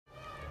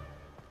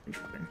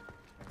Interesting.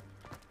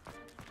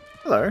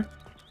 Hello.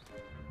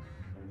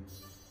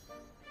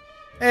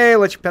 Hey,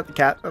 let you pet the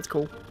cat. That's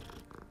cool.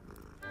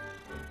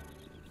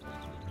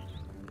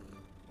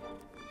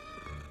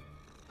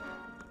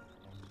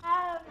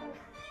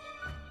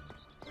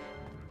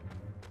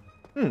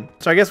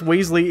 So I guess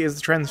Weasley is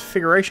the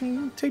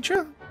Transfiguration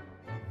teacher?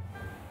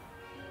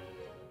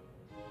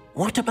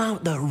 What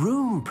about the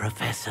room,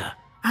 Professor?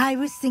 I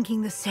was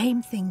thinking the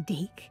same thing,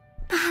 Deke.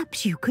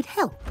 Perhaps you could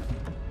help.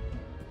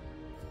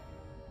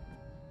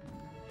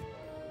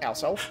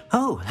 Ourself.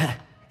 Oh,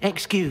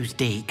 excuse,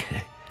 Deke.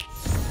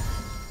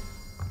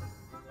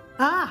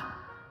 Ah,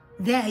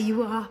 there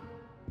you are.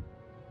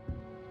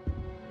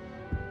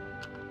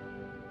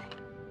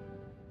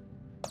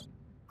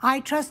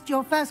 I trust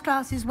your first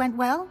classes went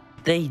well?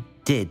 They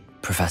did,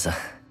 Professor.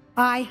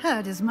 I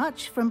heard as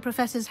much from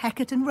Professors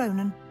Hecat and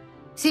Ronan.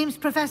 Seems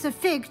Professor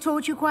Fig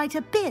taught you quite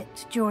a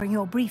bit during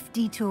your brief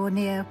detour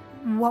near...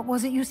 what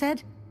was it you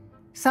said?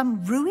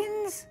 Some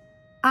ruins?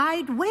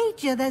 I'd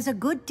wager there's a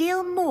good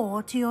deal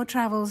more to your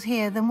travels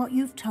here than what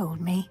you've told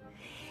me.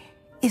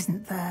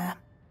 Isn't there?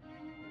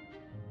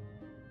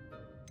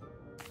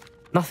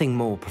 Nothing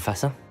more,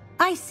 Professor.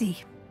 I see.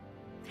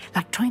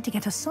 Like trying to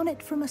get a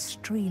sonnet from a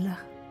streeler.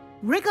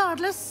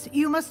 Regardless,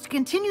 you must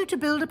continue to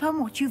build upon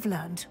what you've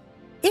learned.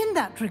 In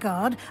that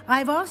regard,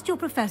 I've asked your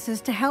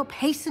professors to help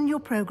hasten your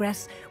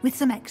progress with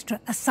some extra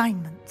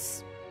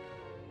assignments.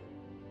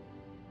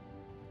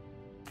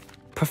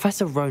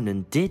 Professor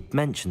Ronan did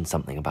mention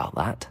something about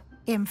that.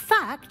 In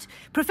fact,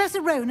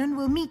 Professor Ronan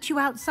will meet you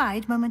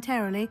outside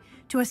momentarily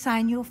to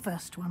assign your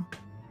first one.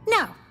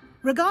 Now,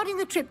 regarding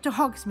the trip to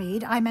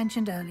Hogsmeade I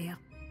mentioned earlier,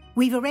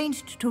 we've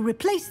arranged to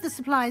replace the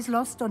supplies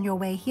lost on your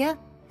way here,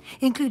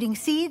 including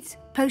seeds,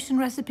 potion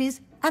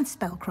recipes, and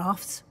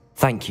spellcrafts.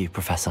 Thank you,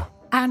 Professor.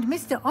 And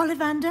Mr.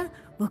 Ollivander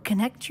will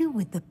connect you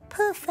with the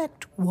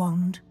perfect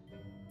wand.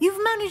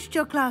 You've managed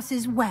your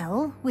classes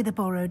well with a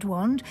borrowed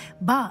wand,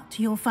 but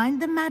you'll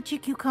find the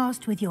magic you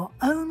cast with your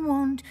own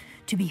wand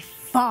to be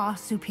far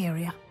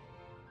superior.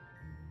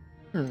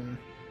 Can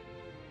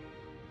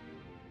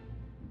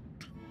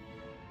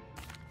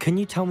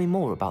you tell me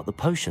more about the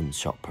potions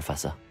shop,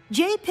 Professor?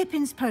 J.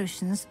 Pippin's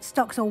Potions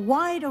stocks a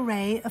wide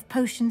array of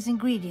potions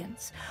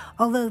ingredients,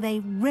 although they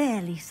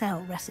rarely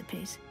sell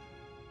recipes.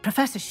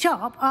 Professor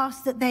Sharp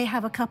asked that they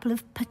have a couple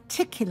of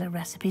particular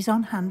recipes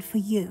on hand for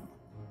you.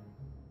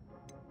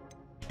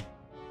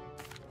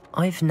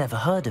 I've never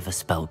heard of a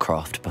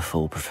spellcraft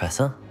before,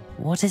 Professor.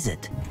 What is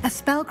it? A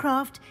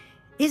spellcraft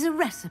is a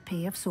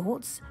recipe of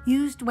sorts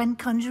used when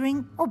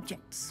conjuring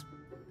objects.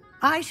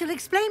 I shall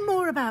explain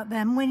more about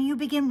them when you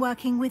begin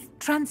working with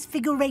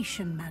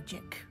transfiguration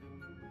magic.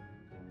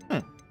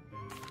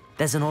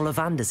 There's an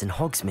Ollivander's in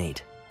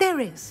Hogsmeade. There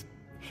is.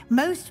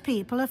 Most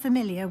people are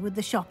familiar with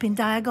the shop in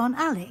Diagon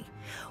Alley.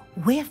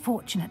 We're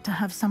fortunate to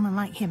have someone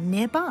like him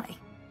nearby.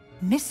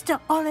 Mr.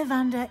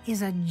 Ollivander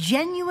is a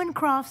genuine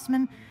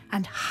craftsman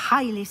and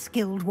highly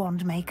skilled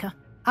wand maker.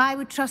 I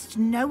would trust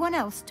no one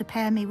else to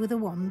pair me with a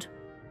wand.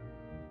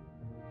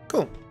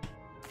 Cool.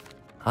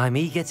 I'm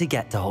eager to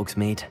get to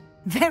Hogsmeade.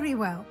 Very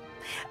well.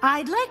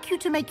 I'd like you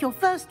to make your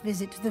first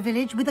visit to the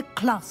village with a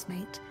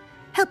classmate.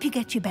 Help you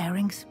get your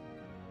bearings.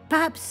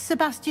 Perhaps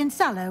Sebastian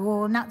Sallow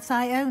or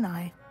Natsai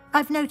Onai.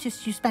 I've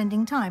noticed you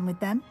spending time with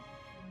them.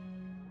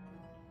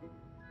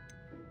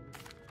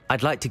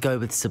 I'd like to go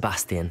with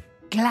Sebastian.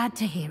 Glad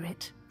to hear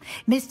it.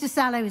 Mr.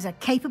 Sallow is a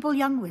capable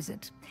young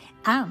wizard,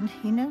 and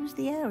he knows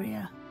the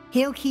area.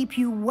 He'll keep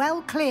you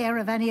well clear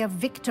of any of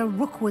Victor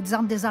Rookwood's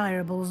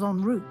undesirables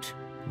en route.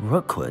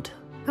 Rookwood?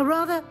 A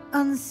rather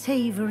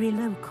unsavory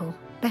local.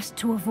 Best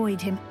to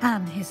avoid him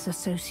and his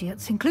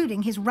associates,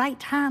 including his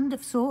right hand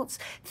of sorts,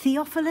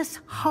 Theophilus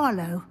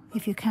Harlow,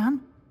 if you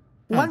can.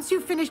 Once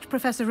you've finished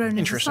Professor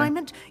Ronan's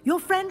assignment, your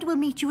friend will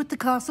meet you at the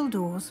castle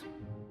doors.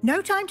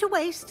 No time to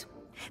waste.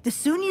 The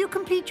sooner you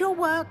complete your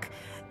work,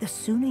 the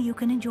sooner you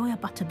can enjoy a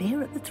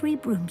butterbeer at the Three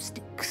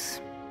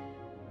Broomsticks.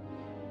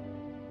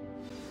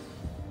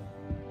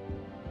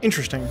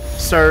 Interesting.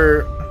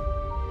 So,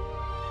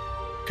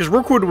 because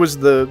Rookwood was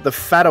the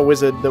fatter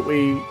wizard that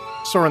we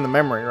saw in the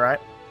memory, right?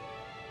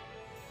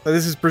 So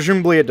this is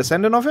presumably a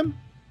descendant of him?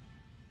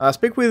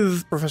 Speak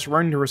with Professor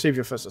Ronan to receive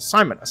your first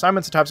assignment.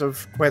 Assignments are types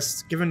of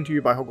quests given to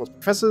you by Hogwarts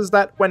professors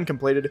that, when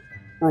completed,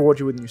 reward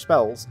you with new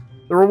spells.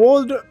 The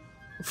reward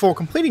for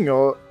completing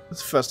your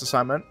first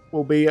assignment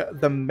will be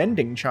the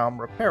Mending Charm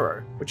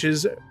Reparo, which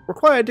is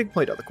required to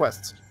complete other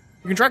quests.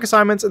 You can track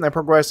assignments and their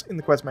progress in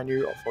the quest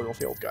menu for your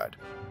field guide.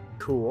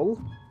 Cool.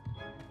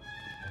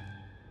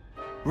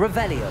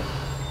 Revelio.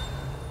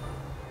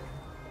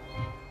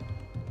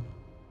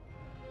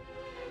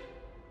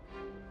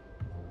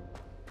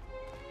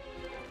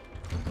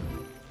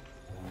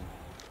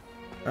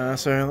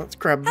 So let's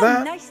grab How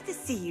that. nice to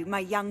see you, my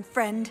young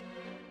friend.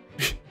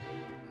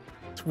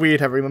 It's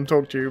weird having them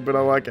talk to you, but I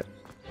like it.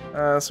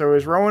 So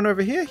is Rowan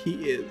over here?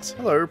 He is.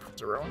 Hello,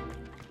 Professor Rowan.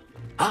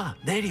 Ah,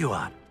 there you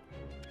are.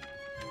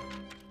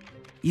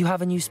 you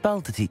have a new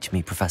spell to teach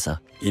me, Professor?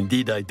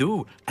 Indeed I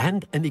do,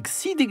 and an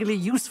exceedingly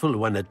useful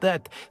one at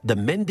that. The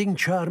mending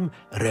charm,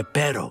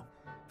 Reparo.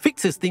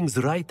 Fixes things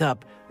right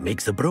up,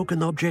 makes a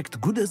broken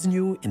object good as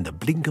new in the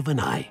blink of an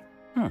eye.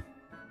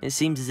 It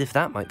seems as if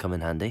that might come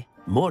in handy.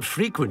 More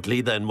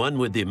frequently than one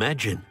would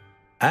imagine.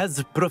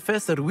 As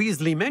Professor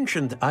Weasley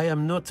mentioned, I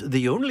am not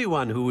the only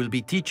one who will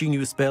be teaching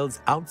you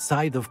spells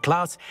outside of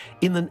class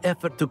in an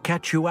effort to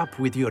catch you up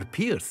with your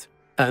peers.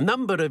 A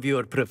number of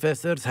your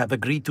professors have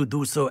agreed to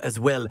do so as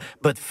well,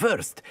 but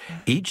first,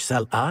 each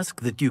shall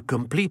ask that you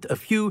complete a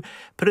few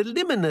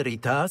preliminary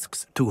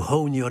tasks to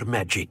hone your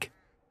magic.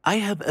 I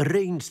have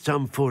arranged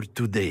some for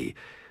today.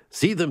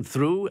 See them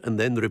through and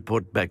then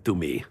report back to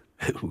me.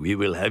 We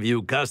will have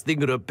you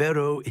casting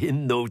Reparo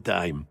in no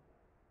time.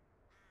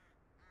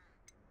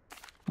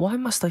 Why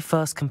must I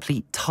first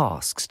complete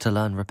tasks to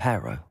learn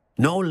Reparo?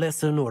 No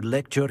lesson or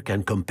lecture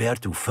can compare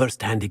to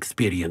first-hand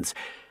experience,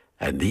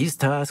 and these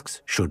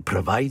tasks should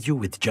provide you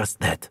with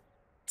just that.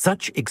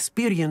 Such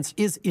experience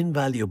is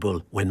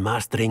invaluable when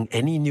mastering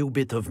any new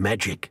bit of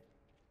magic.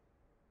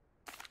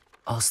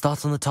 I'll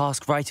start on the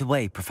task right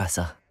away,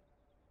 Professor.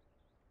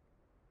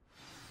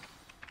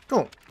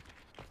 Cool.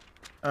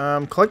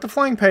 Collect the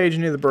flying page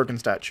near the broken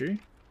statue.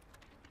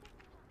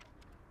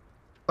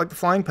 Collect the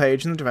flying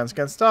page in the defense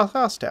against the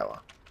Glass Tower.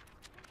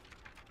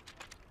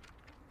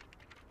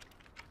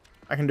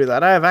 I can do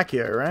that. I have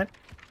Accio, right?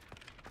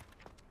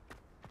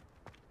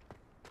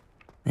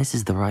 This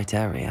is the right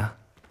area.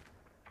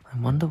 I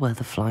wonder where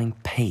the flying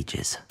page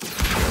is.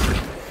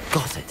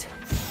 Got it.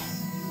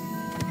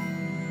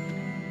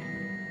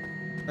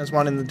 There's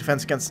one in the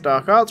defense against the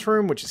dark arts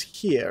room, which is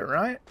here,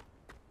 right?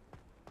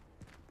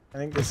 I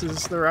think this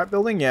is the right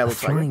building. Yeah, The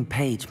looks like flying it.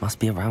 page must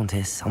be around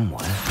here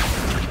somewhere.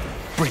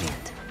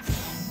 Brilliant.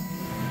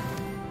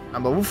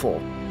 I'm level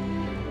 4.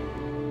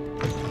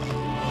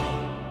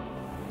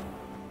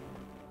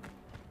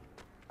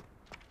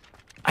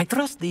 I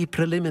trust the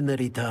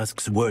preliminary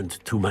tasks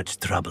weren't too much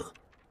trouble.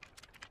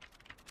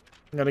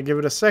 I'm gonna give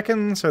it a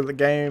second so the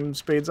game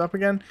speeds up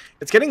again.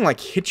 It's getting like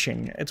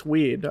hitching. It's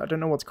weird. I don't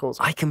know what's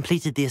causing it. I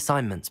completed the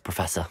assignments,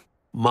 Professor.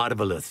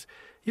 Marvelous.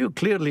 You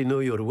clearly know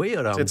your way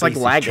around It's like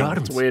basic lagging.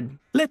 charms. It's weird.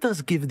 Let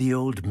us give the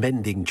old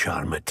mending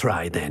charm a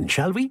try then,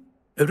 shall we?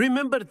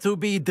 Remember to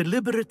be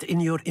deliberate in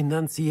your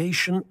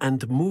enunciation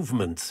and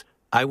movements.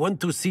 I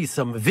want to see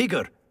some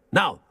vigor.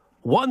 Now,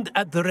 wand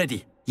at the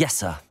ready. Yes,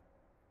 sir.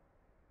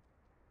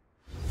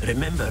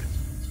 Remember,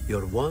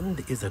 your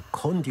wand is a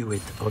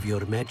conduit of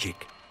your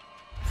magic.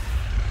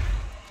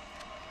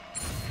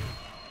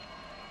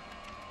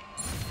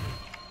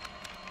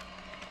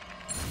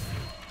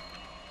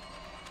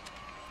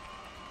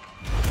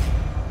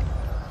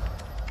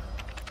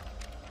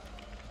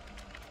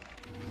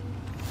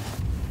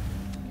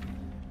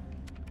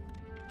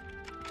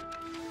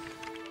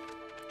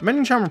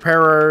 Mending Charm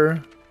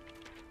Reparo.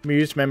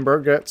 Muse member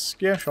gets.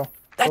 Yeah, sure.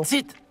 That's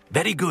it.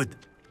 Very good.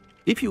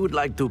 If you would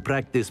like to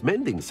practice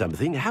mending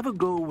something, have a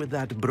go with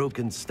that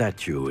broken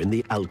statue in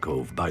the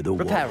alcove by the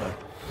wall. Reparo.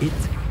 It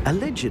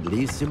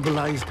allegedly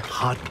symbolized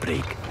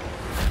heartbreak.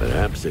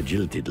 Perhaps a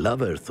jilted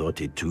lover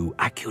thought it too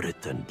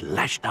accurate and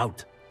lashed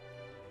out.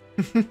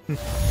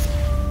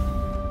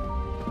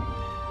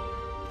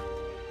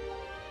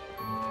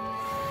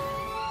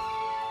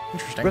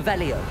 Interesting.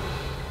 Revelio.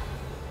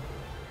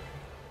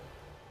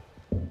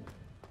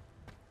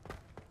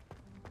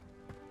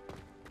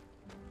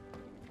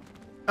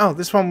 Oh,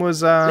 this one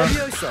was,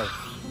 Levioso.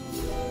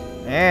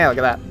 yeah, look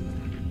at that.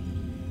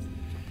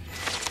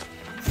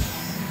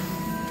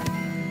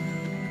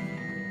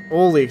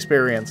 All the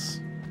experience.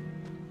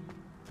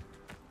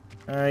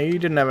 You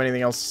didn't have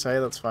anything else to say,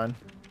 that's fine.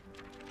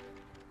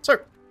 So,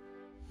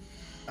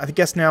 I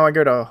guess now I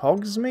go to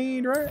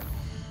Hogsmeade, right?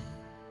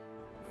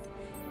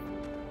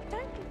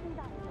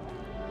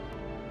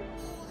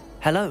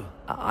 Hello.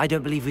 I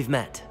don't believe we've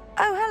met.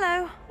 Oh,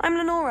 hello. I'm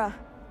Lenora.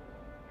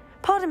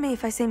 Pardon me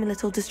if I seem a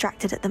little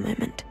distracted at the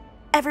moment.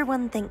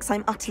 Everyone thinks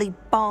I'm utterly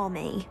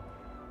balmy.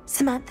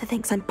 Samantha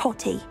thinks I'm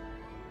potty.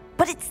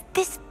 But it's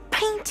this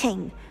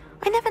painting.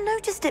 I never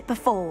noticed it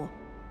before.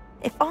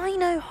 If I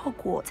know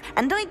Hogwarts,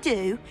 and I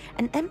do,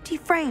 an empty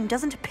frame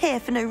doesn't appear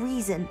for no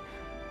reason.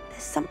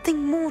 There's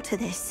something more to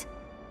this.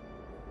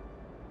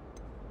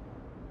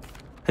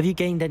 Have you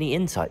gained any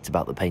insights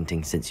about the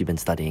painting since you've been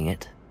studying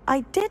it?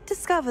 I did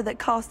discover that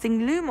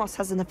casting Lumos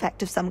has an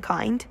effect of some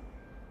kind.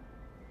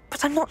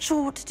 But I'm not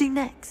sure what to do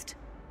next.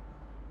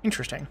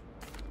 Interesting.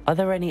 Are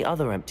there any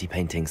other empty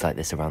paintings like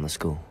this around the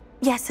school?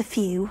 Yes, a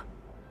few.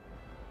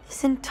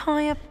 This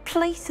entire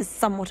place is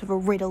somewhat of a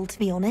riddle, to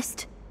be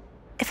honest.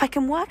 If I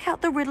can work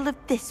out the riddle of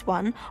this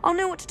one, I'll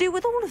know what to do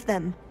with all of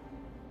them.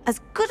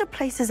 As good a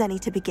place as any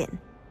to begin.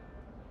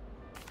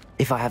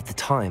 If I have the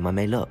time, I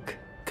may look.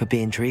 Could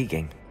be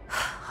intriguing.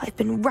 I've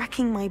been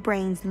racking my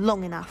brains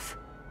long enough.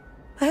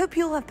 I hope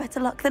you'll have better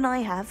luck than I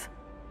have.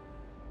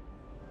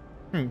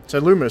 So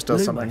Lumos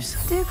does something.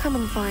 Lumos. Do come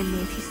and find me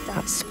if you stop.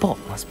 That spot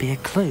must be a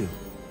clue.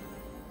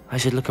 I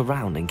should look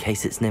around in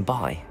case it's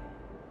nearby.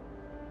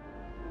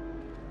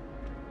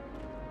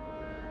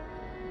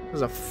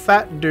 There's a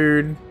fat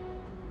dude.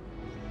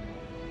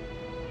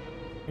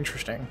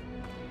 Interesting.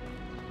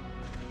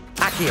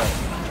 Accio.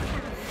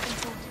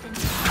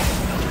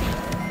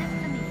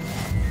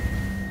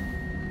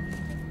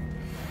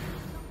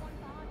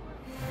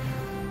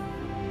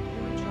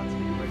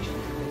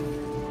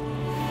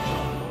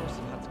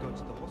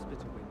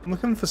 I'm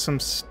looking for some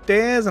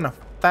stairs and a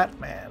fat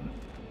man.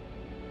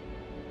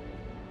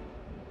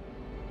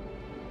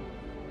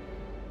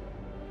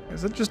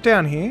 Is it just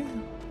down here?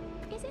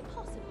 Is it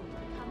possible to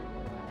become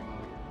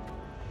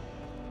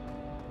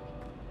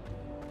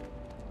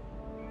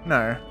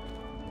No.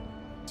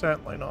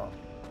 Certainly not.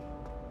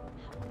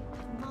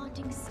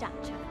 commanding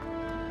stature?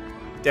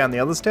 Down the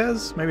other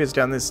stairs? Maybe it's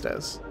down these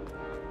stairs.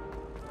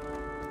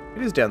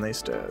 It is down these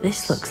stairs.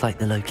 This looks like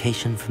the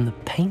location from the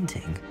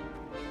painting.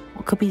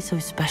 What could be so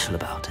special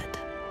about it?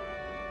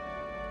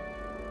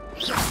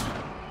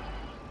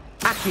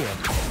 Accio.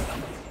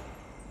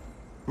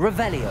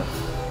 Revelio.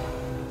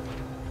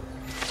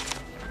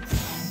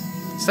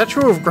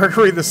 Statue of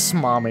Gregory the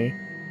Smarmy.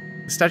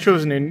 The statue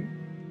is an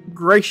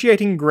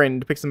ingratiating grin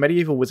depicts the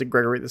medieval wizard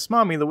Gregory the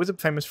Smarmy, the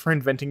wizard famous for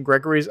inventing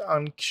Gregory's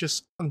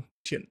unctuous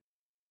unction.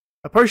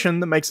 A potion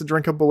that makes the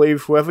drinker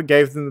believe whoever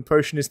gave them the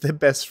potion is their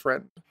best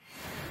friend.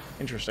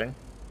 Interesting.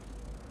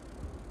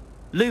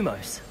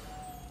 Lumos.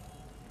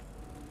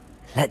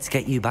 Let's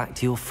get you back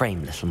to your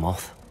frame, little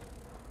moth.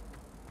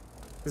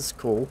 This is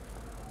cool.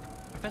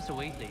 Professor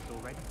Weasley's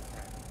already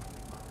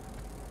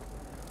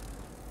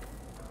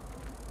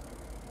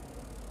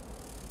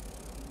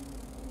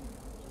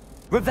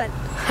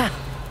Ha!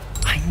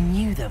 I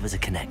knew there was a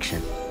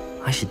connection.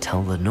 I should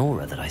tell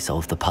Lenora that I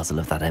solved the puzzle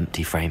of that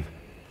empty frame.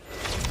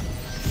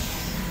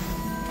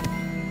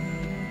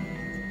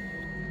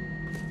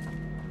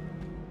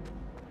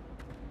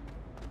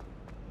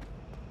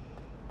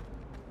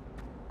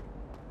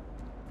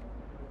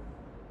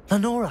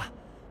 Lenora,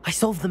 I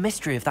solved the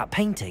mystery of that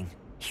painting.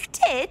 You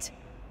did?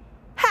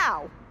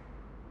 How?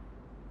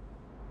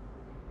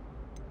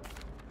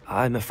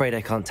 I'm afraid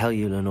I can't tell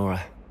you,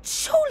 Lenora.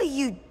 Surely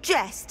you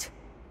jest.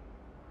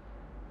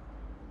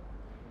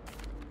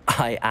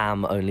 I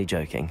am only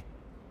joking.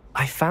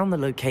 I found the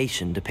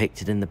location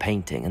depicted in the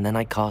painting, and then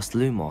I cast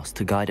Lumos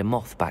to guide a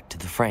moth back to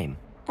the frame.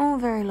 All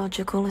very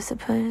logical, I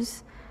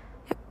suppose.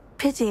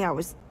 Pity I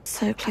was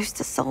so close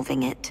to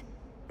solving it.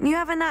 You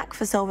have a knack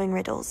for solving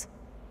riddles.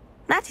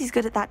 Natty's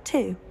good at that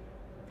too.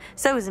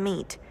 So is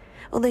Meat,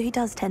 although he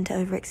does tend to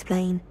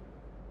over-explain.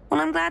 Well,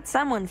 I'm glad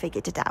someone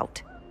figured it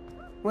out.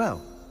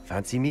 Well,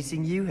 fancy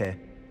meeting you here.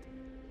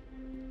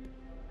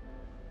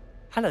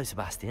 Hello,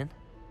 Sebastian.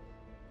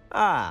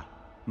 Ah,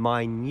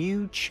 my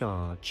new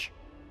charge.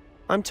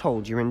 I'm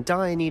told you're in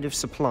dire need of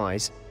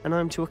supplies, and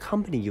I'm to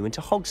accompany you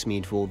into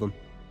Hogsmeade for them.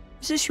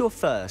 Is this your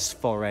first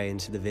foray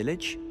into the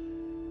village?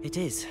 It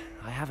is.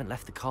 I haven't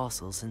left the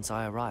castle since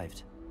I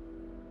arrived.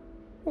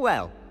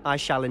 Well, I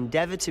shall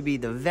endeavour to be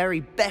the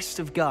very best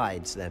of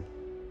guides, then.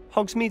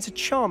 Hogsmeade's a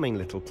charming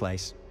little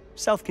place.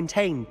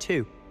 Self-contained,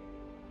 too.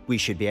 We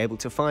should be able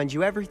to find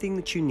you everything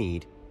that you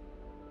need.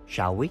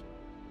 Shall we?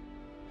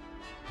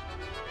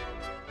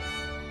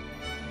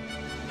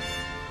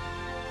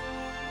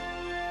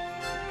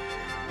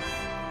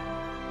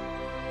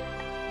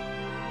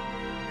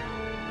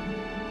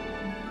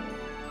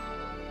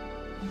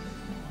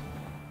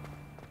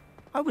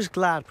 I was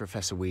glad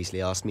Professor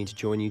Weasley asked me to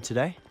join you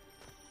today.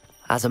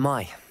 As am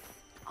I.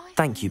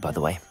 Thank you, by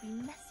the way.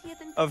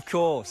 Of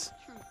course.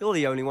 You're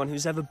the only one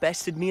who's ever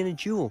bested me in a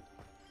duel.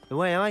 The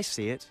way I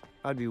see it,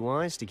 I'd be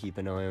wise to keep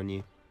an eye on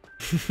you.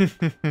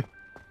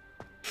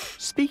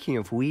 Speaking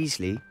of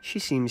Weasley, she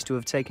seems to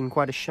have taken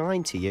quite a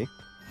shine to you.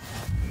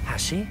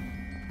 Has she?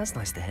 That's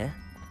nice to hear.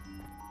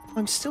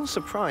 I'm still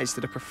surprised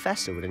that a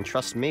professor would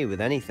entrust me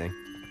with anything,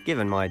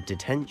 given my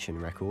detention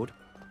record.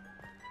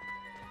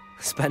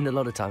 Spend a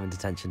lot of time in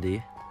detention, do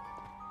you?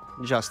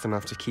 Just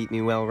enough to keep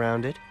me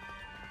well-rounded.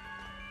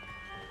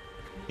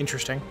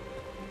 Interesting.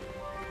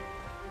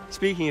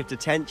 Speaking of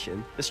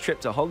detention, this trip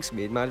to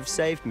Hogsmeade might have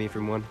saved me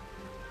from one.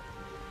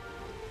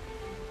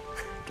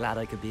 Glad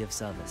I could be of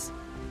service.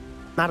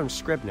 Madam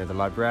Scribner, the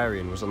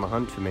librarian, was on the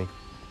hunt for me,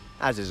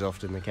 as is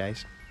often the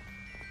case.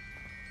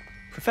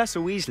 Professor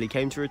Weasley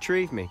came to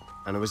retrieve me,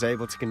 and I was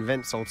able to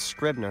convince old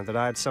Scribner that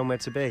I had somewhere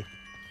to be.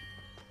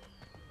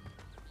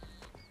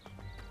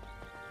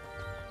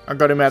 I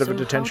got him out of So a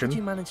detention. How did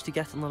you manage to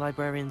get on the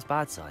librarian's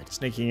bad side?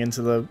 Sneaking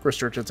into the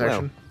restricted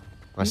section.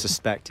 Well, I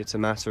suspect it's a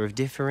matter of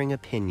differing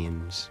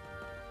opinions.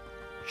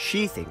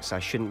 She thinks I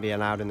shouldn't be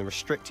allowed in the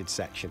restricted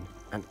section,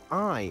 and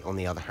I, on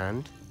the other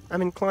hand,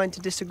 am inclined to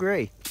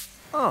disagree.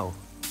 Oh,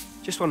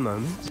 just one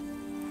moment.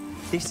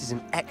 This is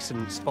an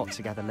excellent spot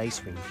to gather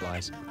lacewing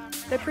flies.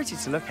 They're pretty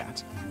to look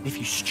at. If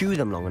you stew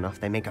them long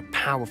enough, they make a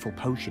powerful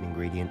potion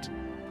ingredient.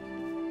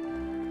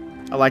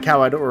 I like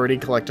how I'd already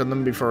collected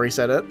them before he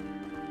said it.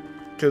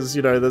 Because,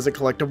 you know, there's a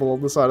collectible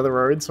on the side of the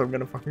road, so I'm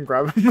gonna fucking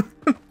grab him.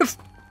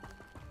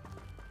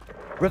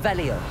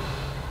 Revelio.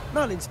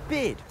 Merlin's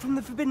beard from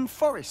the Forbidden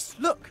Forest.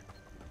 Look!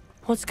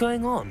 What's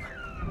going on?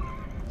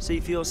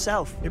 See for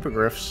yourself.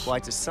 Hippogriffs.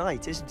 Quite a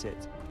sight, isn't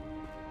it?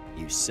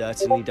 You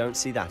certainly don't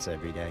see that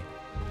every day.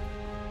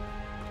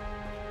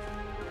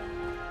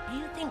 Do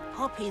you think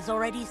Poppy's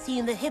already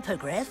seen the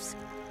hippogriffs?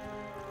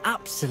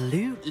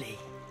 Absolutely.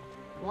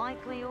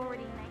 Likely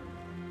already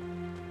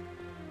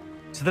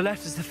made. To the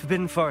left is the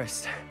Forbidden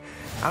Forest.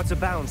 Out of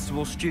bounds to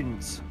all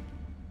students.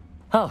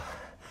 Oh,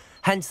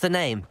 hence the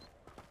name.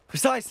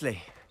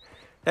 Precisely.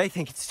 They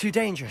think it's too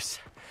dangerous.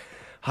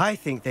 I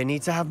think they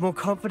need to have more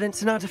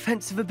confidence in our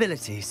defensive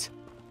abilities.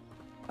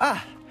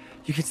 Ah,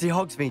 you can see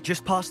Hogsmeade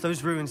just past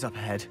those ruins up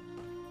ahead.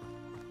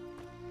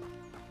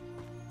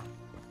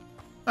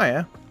 Oh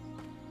yeah.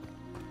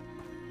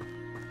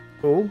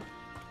 Cool.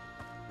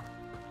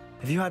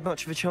 Have you had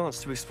much of a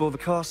chance to explore the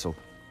castle?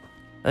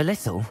 A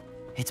little.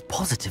 It's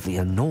positively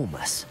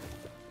enormous.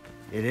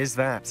 It is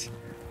that.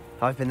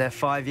 I've been there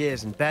 5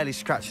 years and barely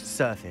scratched the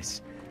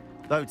surface.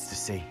 Loads to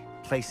see,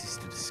 places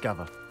to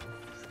discover.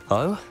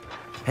 Oh?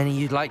 Any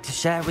you'd like to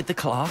share with the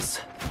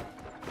class?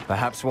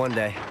 Perhaps one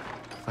day.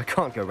 I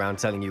can't go around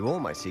telling you all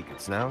my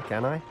secrets now,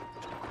 can I?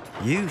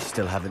 You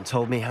still haven't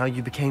told me how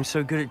you became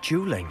so good at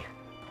dueling.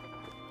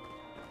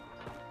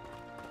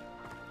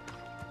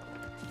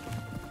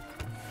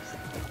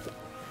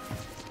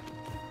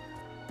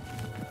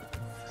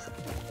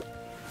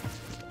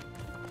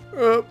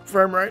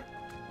 Frame rate.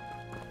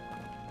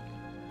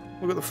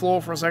 Look at the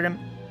floor for a second.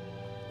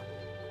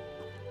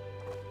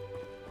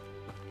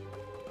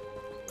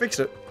 Fixed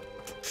it.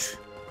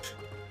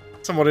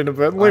 Somewhat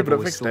inadvertently, but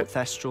I fixed it.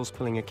 Thestrals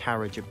pulling a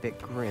carriage a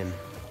bit grim.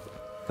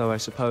 Though I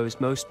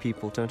suppose most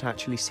people don't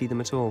actually see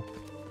them at all.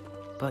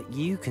 But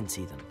you can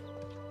see them.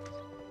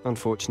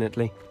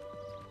 Unfortunately.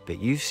 But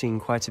you've seen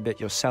quite a bit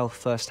yourself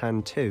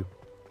firsthand too.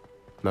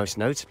 Most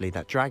notably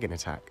that dragon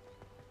attack.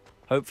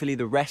 Hopefully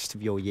the rest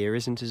of your year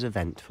isn't as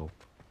eventful.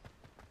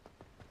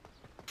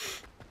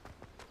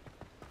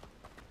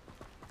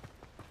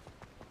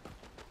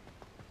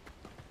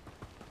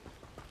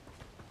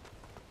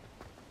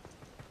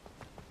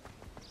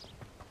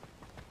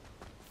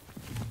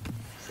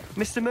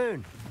 Mr.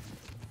 Moon.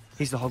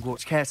 He's the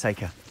Hogwarts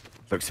caretaker.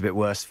 Looks a bit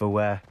worse for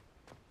wear.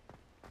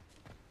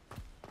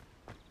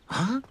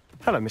 Huh?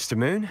 Hello, Mr.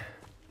 Moon.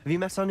 Have you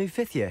met our new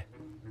 5th year?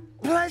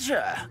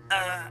 Pleasure.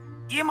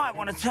 You might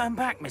want to turn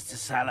back, Mr.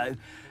 Sallow.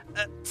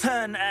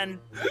 Turn and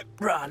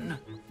run.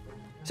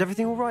 Is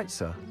everything all right,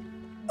 sir?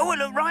 Oh,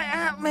 look right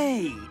at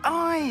me.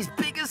 Eyes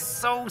big as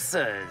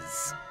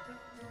saucers.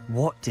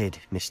 What did,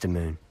 Mr.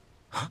 Moon?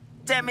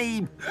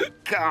 Demi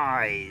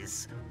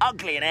guys.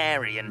 Ugly and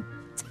airy and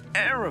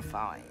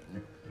terrifying.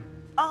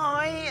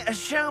 I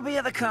shall be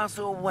at the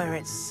castle where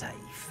it's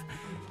safe.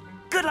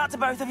 Good luck to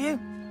both of you.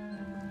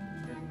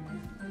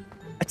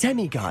 A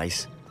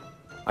demi-guise?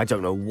 I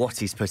don't know what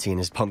he's putting in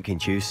his pumpkin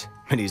juice,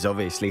 but he's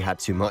obviously had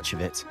too much of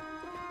it.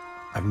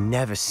 I've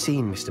never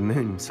seen Mr.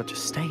 Moon in such a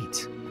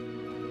state.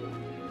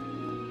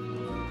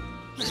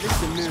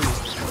 Mr. Moon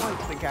is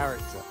quite the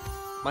character.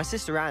 My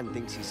sister Anne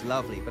thinks he's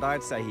lovely, but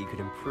I'd say he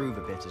could improve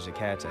a bit as a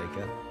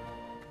caretaker.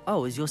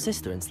 Oh, is your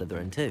sister in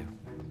Slytherin too?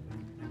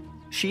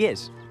 She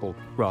is, or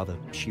rather,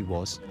 she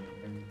was.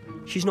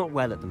 She's not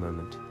well at the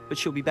moment, but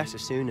she'll be better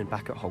soon and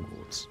back at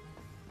Hogwarts.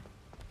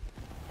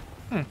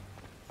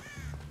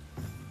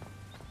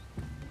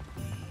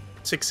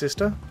 Sixth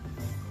sister.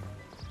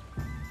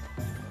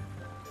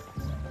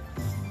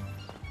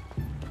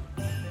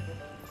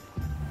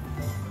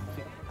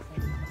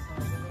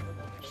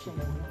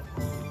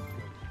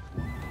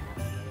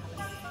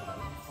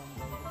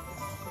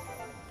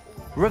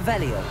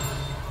 Revelio.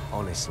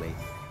 Honestly,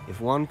 if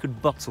one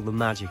could bottle the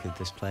magic of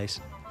this place.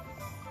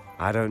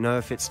 I don't know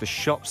if it's the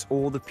shops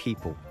or the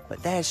people,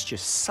 but there's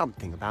just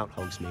something about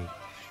Hogsmeade.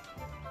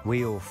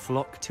 We all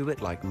flock to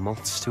it like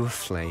moths to a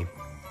flame.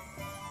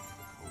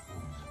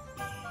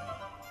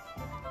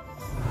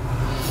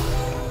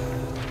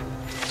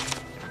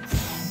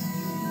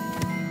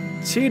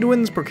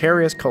 Sidwin's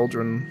Precarious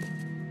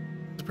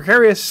Cauldron. The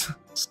precarious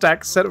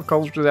stacked set of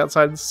cauldrons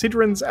outside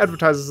Sidwin's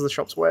advertises the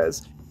shop's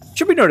wares. It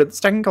should be noted that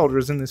stacking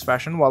cauldrons in this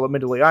fashion, while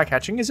admittedly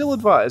eye-catching, is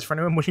ill-advised for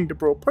anyone wishing to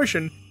brew a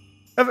potion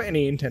of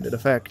any intended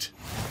effect.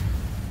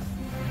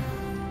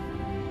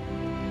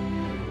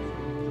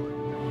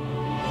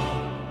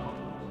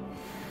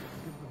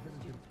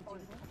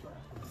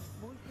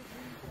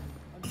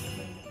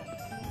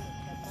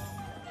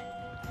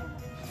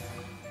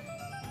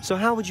 So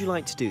how would you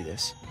like to do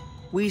this?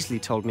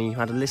 Weasley told me you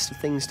had a list of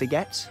things to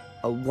get,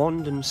 a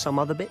wand and some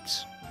other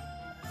bits.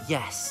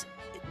 Yes.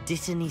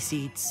 Dittany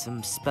seeds,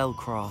 some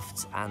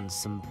spellcrafts, and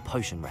some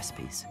potion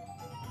recipes.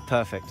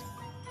 Perfect.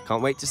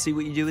 Can't wait to see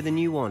what you do with the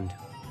new wand.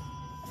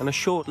 And a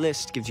short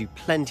list gives you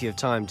plenty of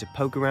time to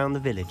poke around the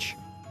village.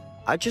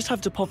 I just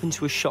have to pop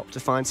into a shop to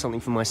find something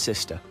for my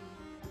sister.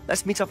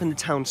 Let's meet up in the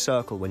town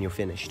circle when you're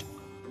finished.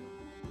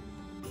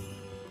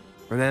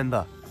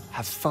 Remember,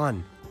 have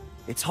fun.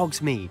 It's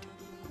Hogsmeade.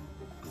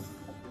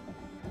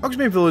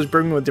 Hogsmeade Village is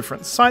brimming with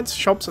different sites,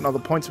 shops, and other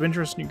points of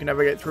interest, and you can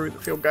navigate through the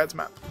field guide's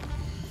map.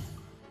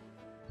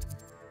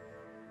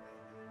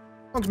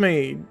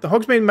 Hogsmeade. The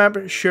Hogsmeade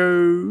map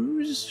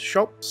shows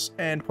shops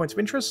and points of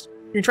interest.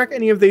 You can track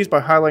any of these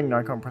by highlighting an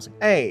icon and pressing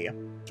A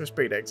to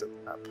speed exit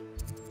the map.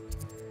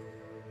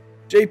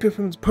 J.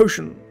 Pippin's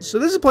Potions. So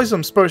this is a place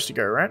I'm supposed to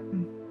go, right?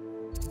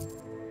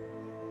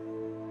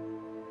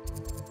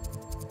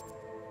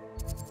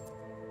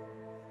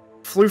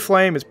 Flu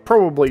Flame is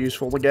probably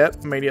useful to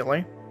get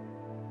immediately.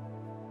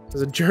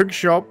 There's a joke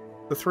shop,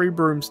 the 3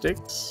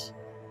 broomsticks,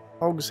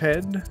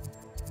 Hogshead.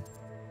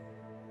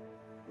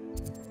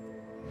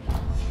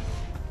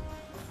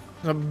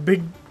 There's a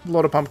big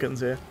lot of pumpkins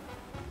here.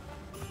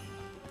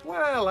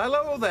 Well,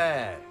 hello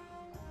there.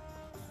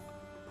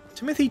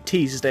 Timothy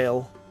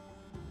Teasdale.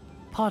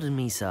 Pardon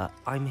me, sir.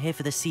 I'm here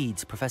for the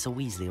seeds Professor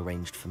Weasley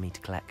arranged for me to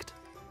collect.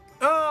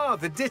 Ah,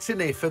 the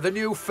dittany for the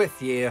new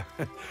 5th year.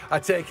 I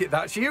take it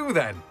that's you,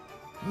 then.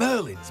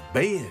 Merlin's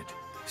beard.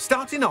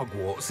 Starting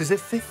Hogwarts as a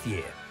 5th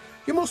year.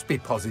 You must be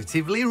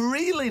positively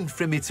reeling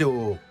from it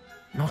all.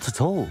 Not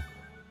at all.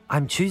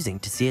 I'm choosing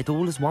to see it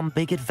all as one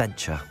big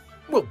adventure.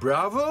 Well,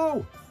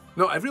 bravo.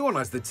 Not everyone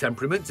has the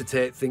temperament to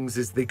take things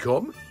as they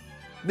come.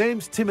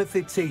 Name's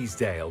Timothy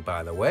Teasdale,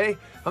 by the way,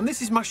 and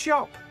this is my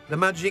shop, the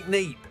Magic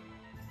Neep.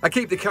 I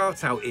keep the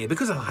cart out here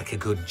because I like a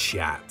good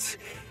chat.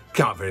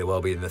 Can't very well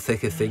be in the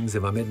thick of things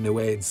if I'm hidden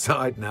away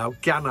inside now,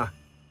 can I?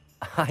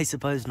 I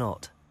suppose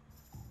not.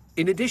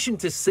 In addition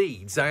to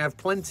seeds, I have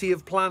plenty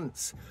of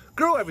plants.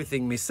 Grow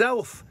everything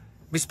myself.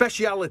 My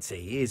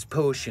speciality is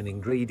potion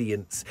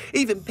ingredients.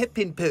 Even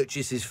Pippin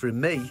purchases from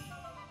me.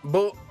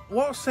 But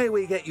what say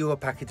we get you a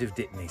packet of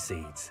Dittany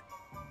seeds?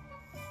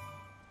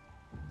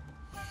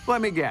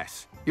 Let me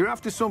guess. You're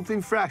after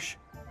something fresh.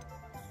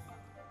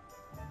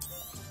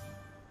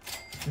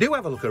 Do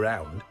have a look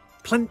around.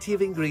 Plenty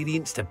of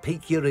ingredients to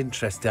pique your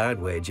interest, I'd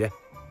wager.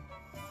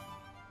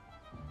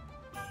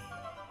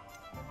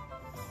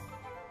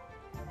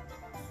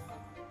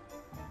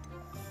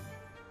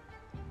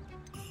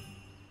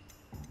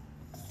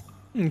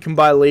 You can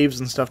buy leaves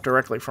and stuff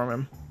directly from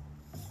him.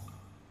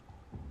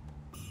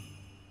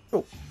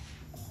 Cool.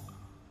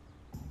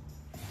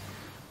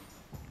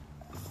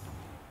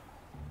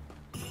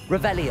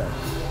 Revelio.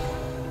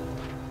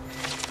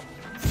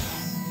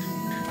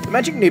 The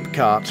Magic Neep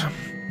cart.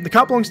 The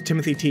cart belongs to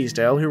Timothy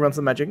Teasdale, who runs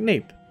the Magic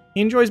Neep.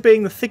 He enjoys being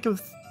in the thick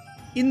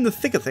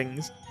of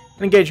things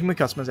and engaging with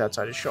customers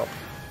outside his shop.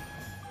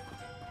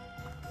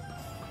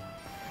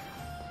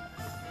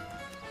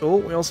 Cool.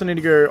 We also need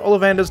to go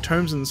Ollivander's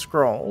Tomes and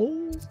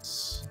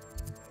Scrolls.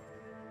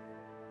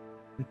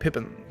 And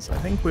Pippin's. I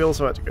think we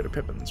also had to go to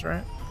Pippin's,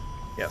 right?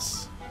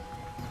 Yes.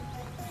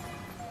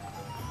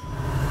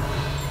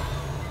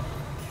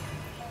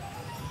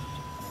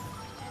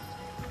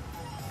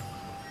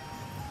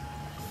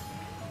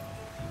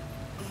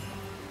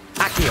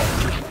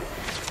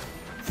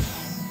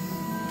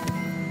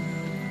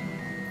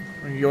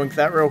 Yoink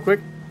that real quick.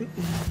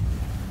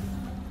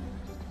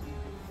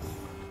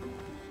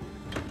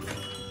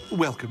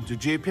 Welcome to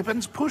J.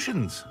 Pippin's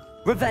Potions.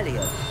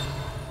 Revelio.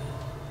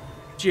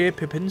 J.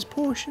 Pippin's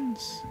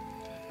Potions.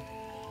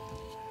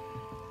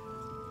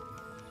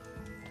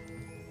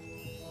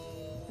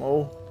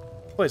 Oh,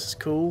 this place is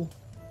cool.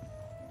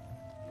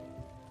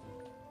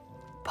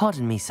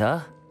 Pardon me,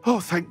 sir.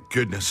 Oh, thank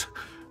goodness.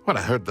 When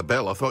I heard the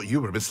bell, I thought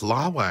you were Miss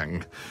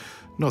Lawang.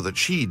 Not that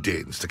she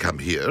deigns to come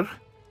here.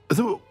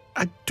 Though,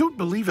 I don't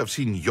believe I've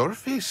seen your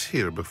face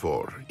here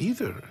before,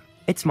 either.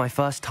 It's my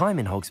first time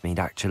in Hogsmeade,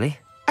 actually.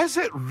 Is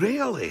it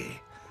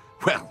really?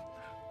 Well,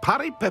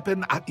 Parry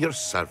Pippin at your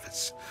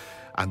service.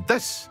 And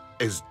this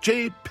is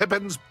J.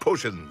 Pippin's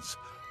Potions.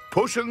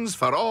 Potions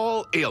for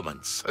all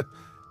ailments.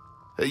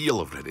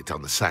 You'll have read it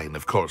on the sign,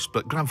 of course,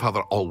 but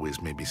Grandfather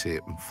always made me say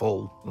it in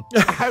full.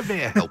 How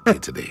may I help you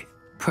today?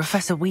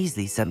 Professor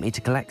Weasley sent me to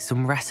collect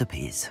some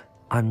recipes.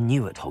 I'm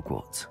new at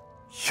Hogwarts.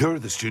 You're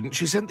the student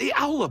she sent the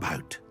owl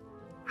about.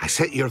 I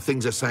set your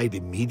things aside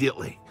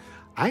immediately.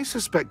 I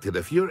suspected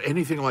if you're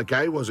anything like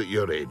I was at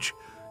your age,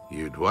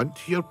 you'd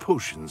want your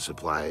potion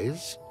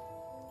supplies.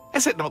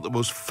 Is it not the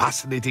most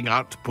fascinating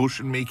art,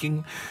 potion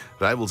making?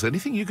 Rivals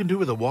anything you can do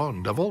with a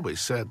wand, I've always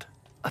said.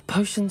 Are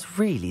potions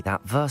really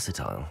that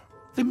versatile?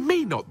 They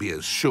may not be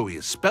as showy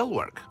as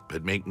spellwork,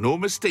 but make no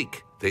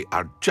mistake, they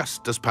are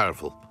just as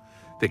powerful.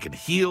 They can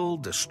heal,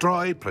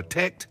 destroy,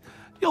 protect.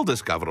 You'll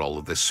discover all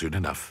of this soon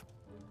enough.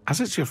 As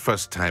it's your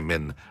first time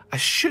in, I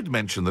should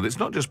mention that it's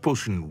not just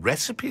potion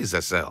recipes I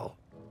sell.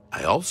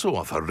 I also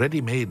offer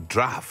ready-made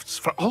drafts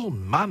for all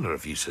manner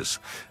of uses,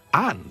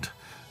 and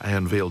I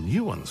unveil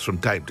new ones from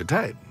time to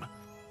time.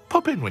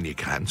 Pop in when you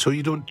can so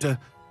you don't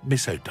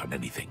miss out on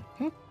anything.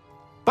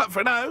 But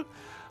for now,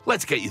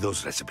 let's get you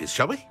those recipes,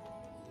 shall we?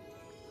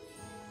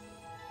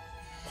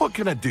 What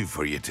can I do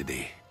for you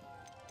today?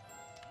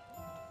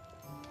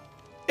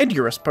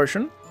 Edurus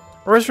Potion.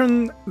 A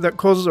resin that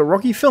causes a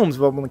rocky film to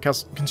develop on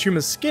the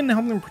consumer's skin,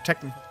 helping them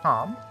protect them from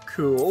harm.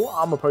 Cool.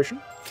 Armor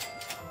Potion.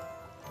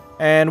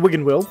 And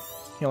Wiggenwill.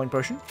 Healing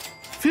Potion.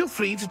 Feel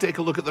free to take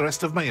a look at the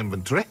rest of my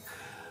inventory.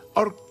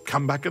 Or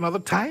come back another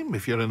time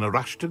if you're in a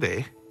rush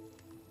today.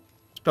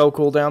 Spell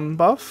cooldown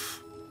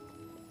buff.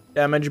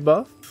 Damage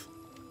buff.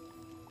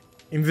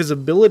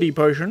 Invisibility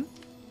Potion.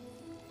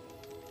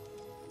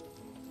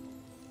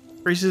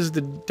 Increases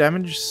the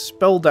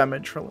spell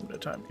damage for a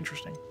limited time.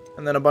 Interesting.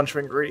 And then a bunch of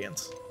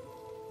ingredients.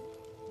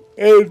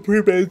 And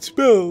pre-made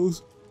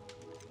spells.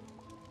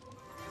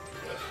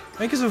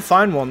 Makers have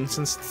found one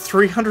since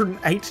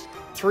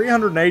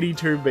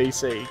 382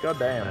 BC. God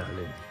damn.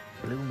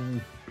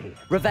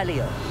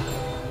 Revelio.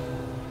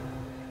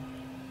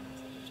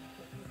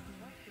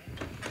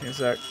 Here's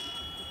that.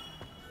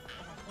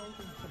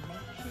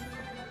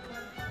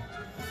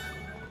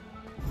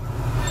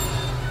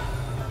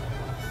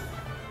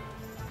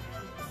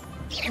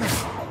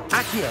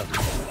 Accio.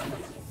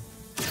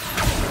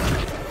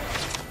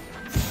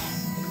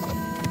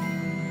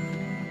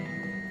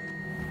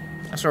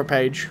 I saw a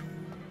page.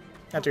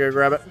 Had to go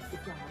grab it.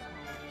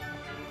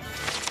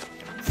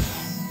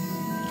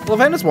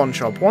 Lavender's Wand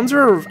Shop. Wands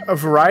are a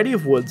variety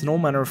of woods and all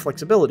manner of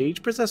flexibility.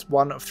 Each possess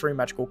one of 3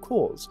 magical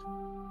cores.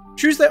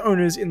 Choose their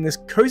owners in this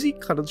cozy,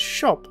 cluttered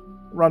shop,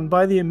 run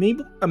by the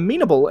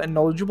amenable and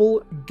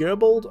knowledgeable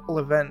Gerbold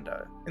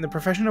Ollivander. In the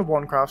profession of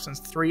wandcraft since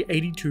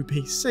 382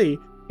 BC,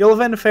 the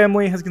Ollivander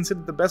family has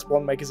considered the best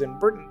wand makers in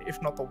Britain,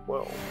 if not the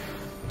world.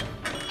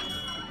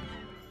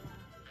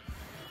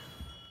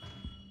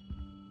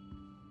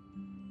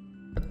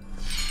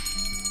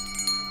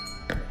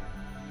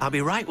 I'll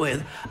be right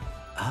with...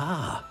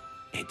 Ah,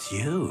 it's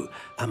you.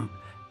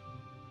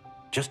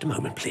 Just a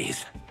moment,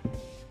 please.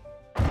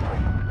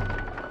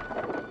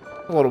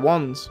 A lot of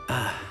wands.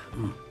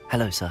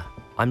 Hello, sir.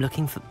 I'm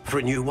looking for... For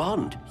a new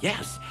wand,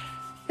 yes.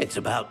 It's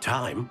about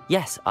time.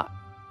 Yes,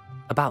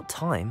 about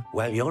time?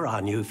 Well, you're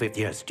our new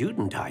 5th-year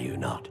student, are you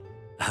not?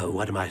 Oh,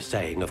 what am I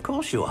saying? Of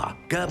course you are.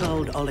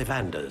 Gerbold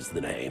Ollivander's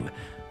the name.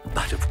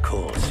 But of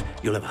course,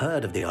 you'll have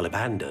heard of the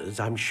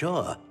Ollivanders, I'm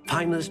sure.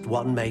 Finest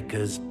wand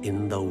makers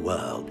in the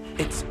world.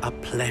 It's a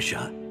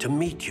pleasure to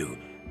meet you,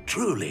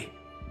 truly.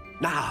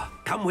 Now,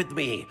 come with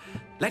me.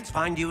 Let's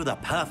find you the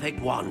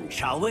perfect wand,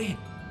 shall we?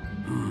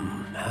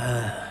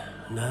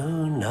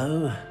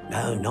 No,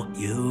 not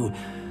you.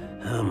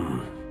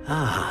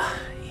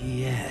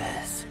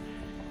 Yes.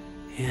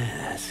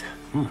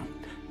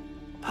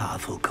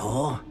 Powerful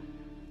core.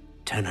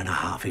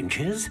 10.5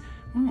 inches.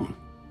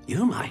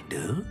 You might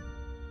do.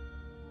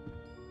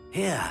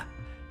 Here,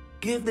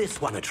 give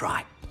this one a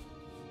try.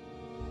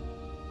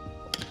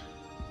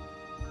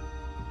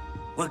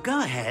 Well,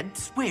 go ahead,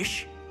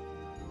 swish.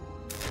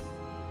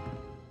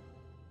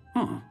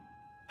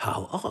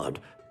 How odd.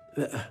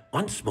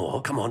 Once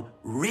more, come on,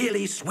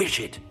 really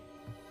swish it.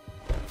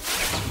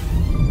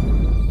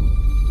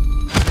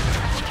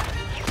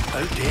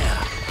 Oh dear.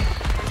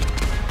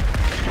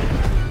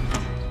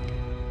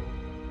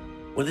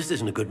 Well, this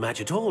isn't a good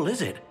match at all,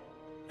 is it?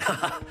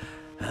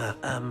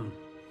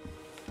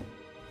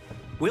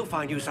 We'll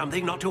find you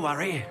something, not to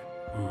worry.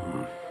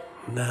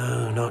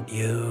 No, not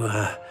you.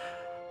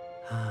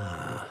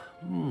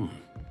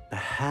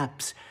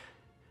 Perhaps...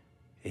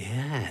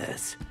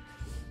 Yes.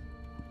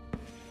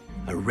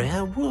 A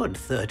rare wood,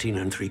 13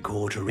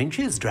 3/4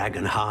 inches,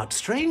 dragon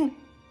heartstring.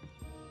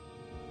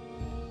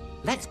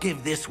 Let's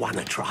give this one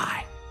a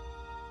try.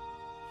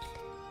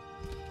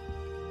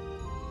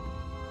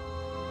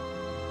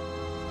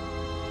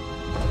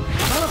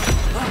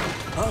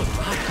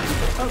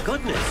 Oh,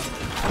 goodness.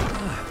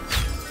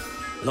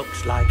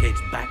 Looks like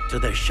it's back to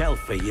the shelf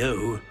for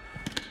you.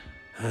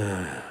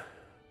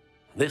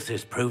 This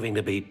is proving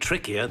to be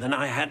trickier than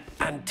I had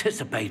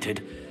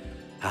anticipated.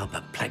 How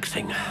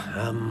perplexing.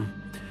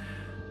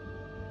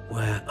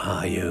 Where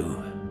are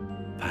you?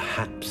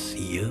 Perhaps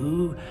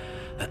you?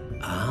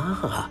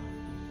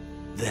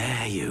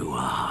 There you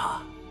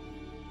are.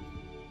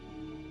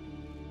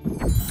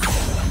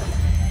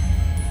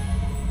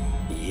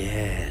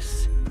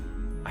 Yes,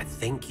 I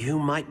think you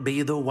might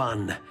be the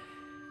one.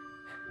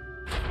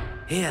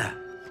 Here,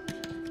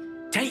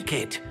 take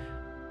it.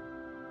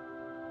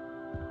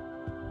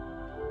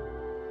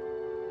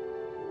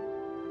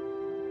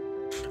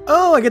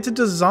 Oh, I get to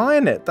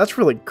design it. That's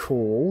really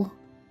cool.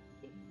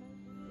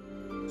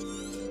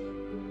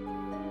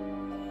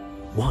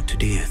 What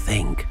do you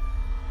think?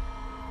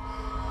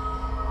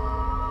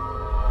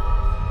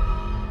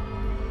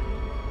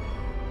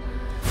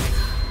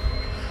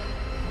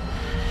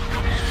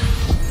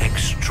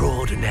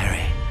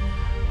 Extraordinary.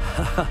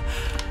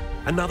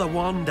 Another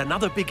wand,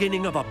 another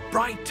beginning of a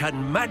bright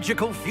and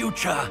magical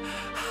future.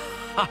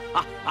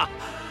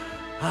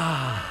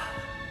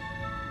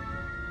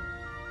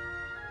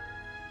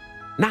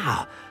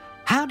 Now,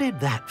 how did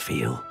that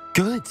feel?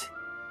 Good.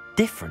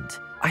 Different.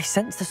 I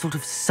sensed a sort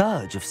of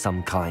surge of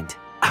some kind.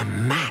 A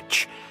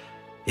match.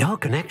 Your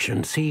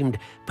connection seemed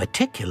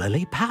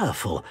particularly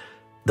powerful.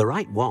 The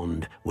right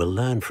wand will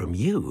learn from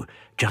you,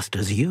 just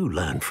as you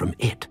learn from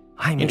it.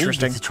 I'm eager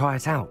to try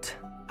it out.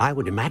 I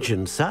would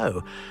imagine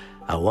so.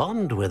 A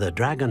wand with a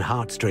dragon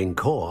heartstring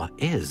core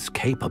is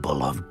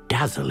capable of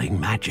dazzling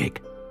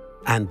magic.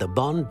 And the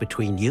bond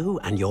between you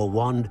and your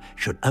wand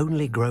should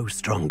only grow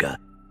stronger.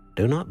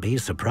 Do not be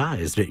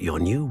surprised at your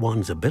new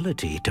wand's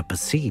ability to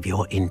perceive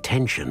your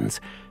intentions,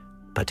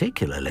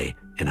 particularly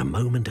in a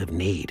moment of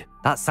need.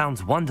 That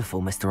sounds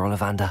wonderful, Mr.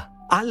 Ollivander.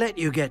 I'll let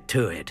you get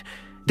to it.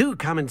 Do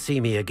come and see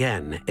me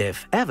again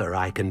if ever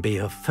I can be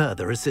of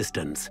further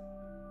assistance.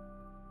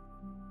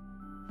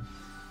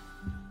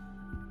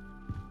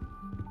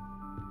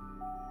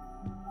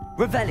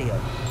 Revelio.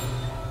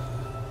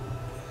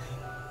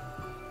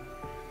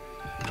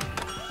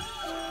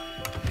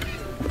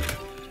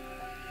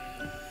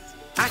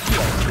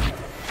 Accio.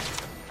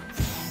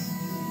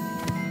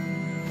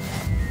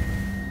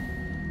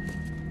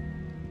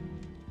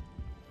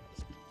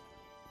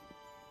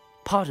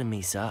 Pardon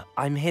me, sir.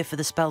 I'm here for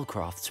the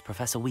spellcrafts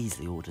Professor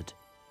Weasley ordered.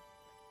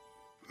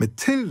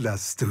 Matilda,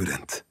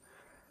 student.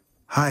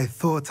 I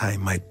thought I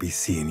might be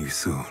seeing you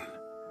soon.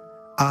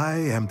 I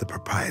am the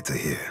proprietor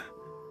here,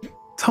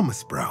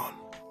 Thomas Brown.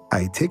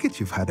 I take it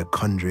you've had a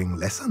conjuring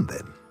lesson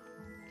then?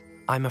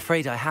 I'm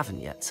afraid I haven't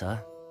yet, sir.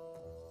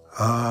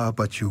 Ah,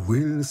 but you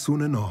will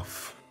soon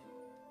enough.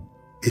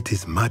 It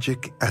is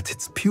magic at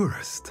its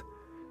purest,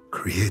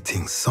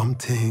 creating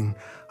something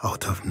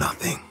out of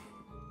nothing.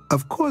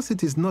 Of course,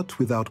 it is not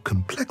without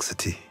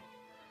complexity,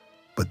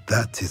 but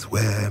that is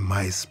where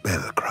my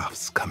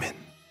spellcrafts come in.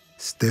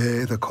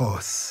 Stay the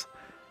course,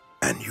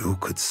 and you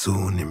could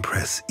soon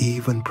impress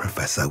even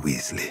Professor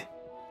Weasley.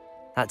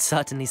 That's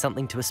certainly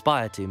something to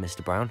aspire to,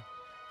 Mr. Brown.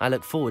 I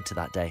look forward to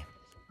that day.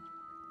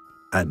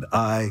 And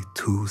I,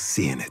 too,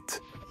 seeing it.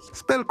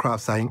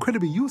 Spellcrafts are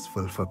incredibly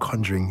useful for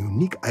conjuring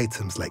unique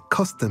items like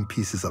custom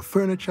pieces of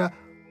furniture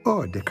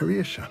or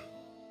decoration.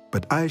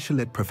 But I shall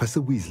let Professor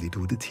Weasley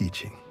do the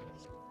teaching.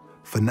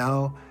 For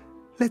now,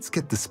 let's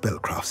get the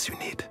spellcrafts you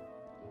need.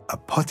 A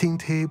potting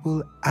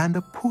table and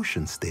a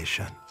potion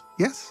station,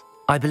 yes?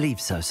 I believe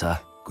so, sir.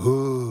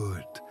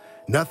 Good.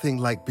 Nothing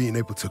like being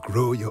able to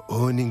grow your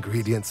own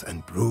ingredients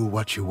and brew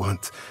what you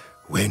want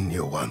when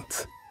you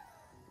want.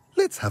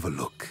 Let's have a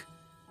look.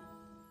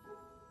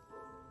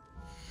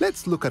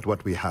 Let's look at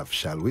what we have,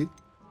 shall we?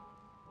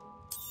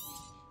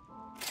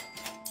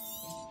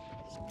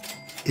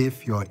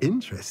 If you're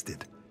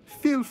interested,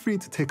 feel free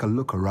to take a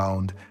look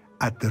around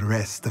at the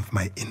rest of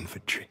my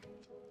inventory.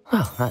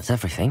 Well, that's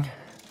everything.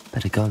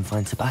 Better go and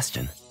find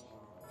Sebastian.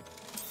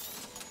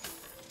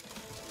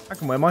 I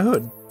can wear my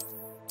hood.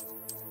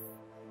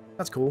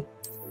 That's cool.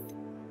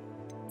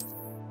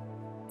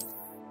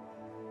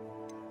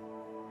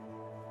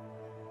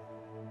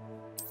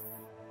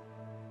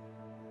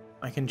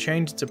 I can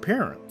change its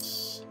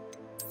appearance.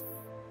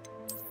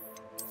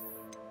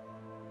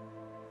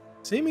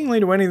 Seemingly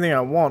to anything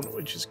I want,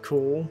 which is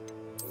cool.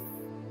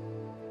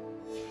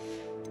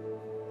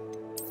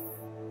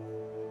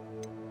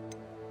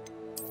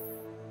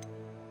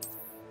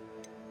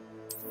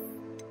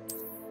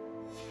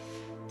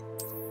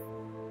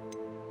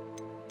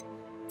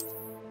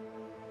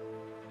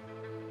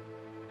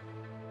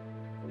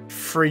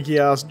 Freaky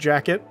ass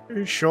jacket.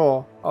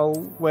 Sure, I'll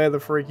wear the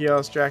freaky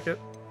ass jacket.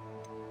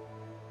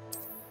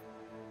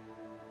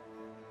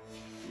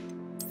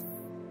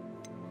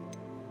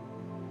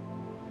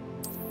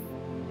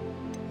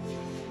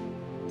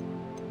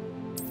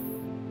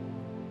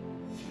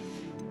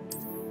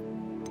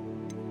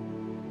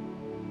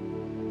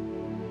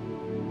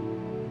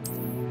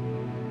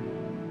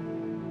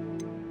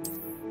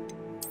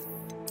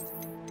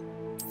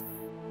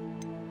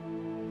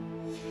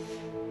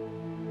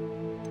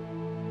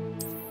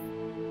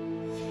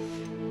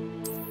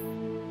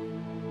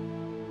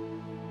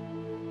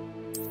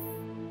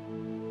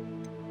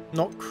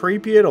 Not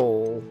creepy at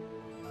all.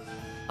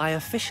 I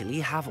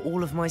officially have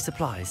all of my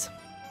supplies.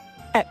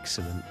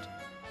 Excellent.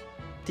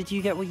 Did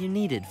you get what you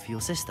needed for your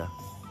sister?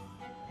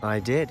 I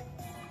did.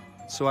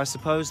 So I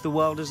suppose the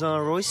world is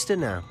our oyster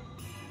now.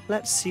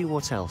 Let's see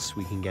what else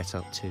we can get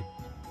up to.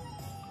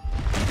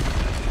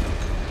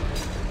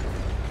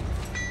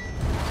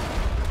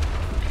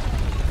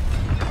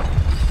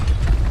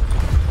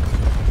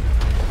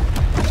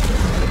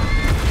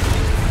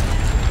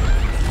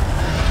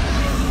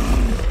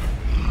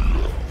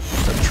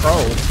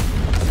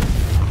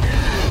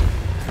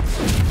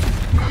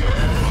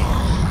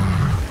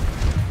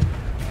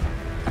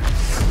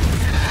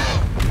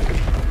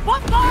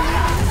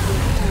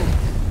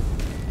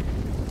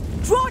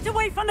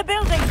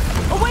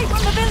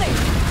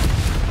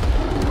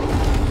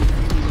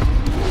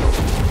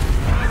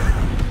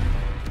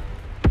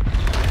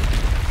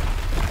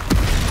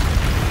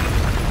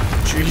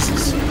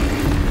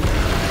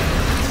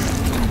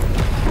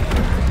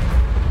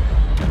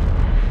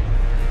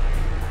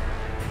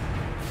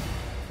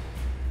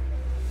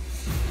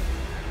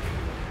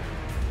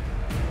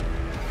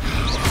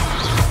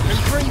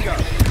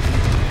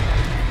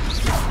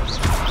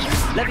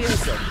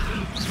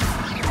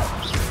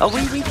 Are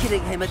we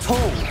weakening him at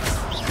all?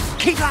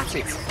 Keep at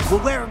it!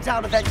 We'll wear him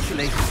down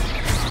eventually.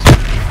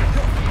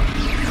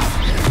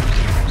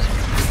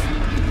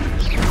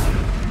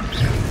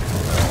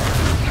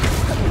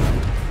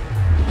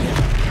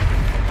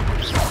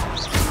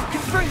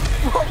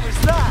 What was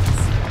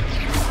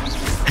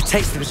that? A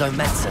taste of his own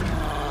medicine.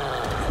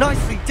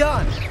 Nicely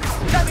done!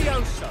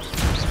 Levioso!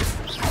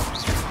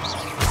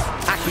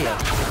 Accio!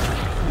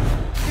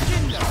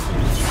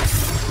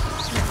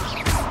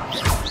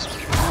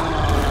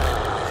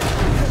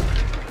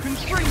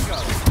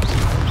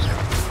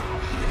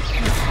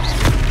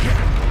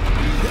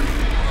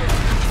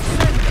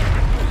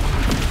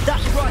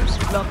 That's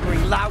right,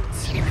 lumbering lout.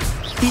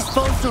 He's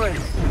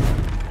faltering.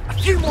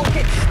 few more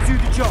hits to do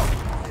the job.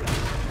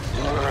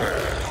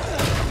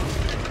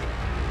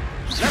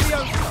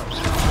 Levioso.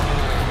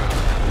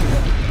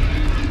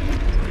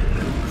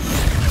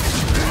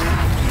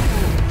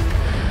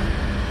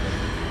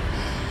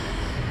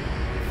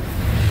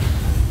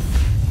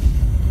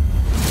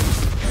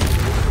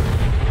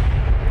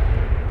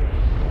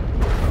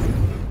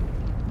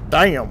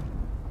 Damn.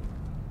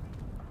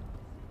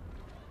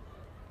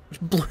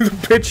 Just blew the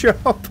bitch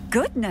up.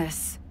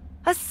 Goodness.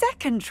 A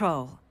second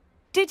troll.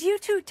 Did you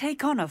two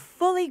take on a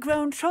fully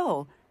grown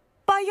troll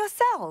by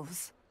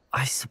yourselves?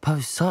 I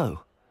suppose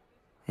so.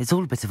 It's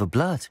all a bit of a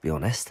blur, to be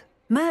honest.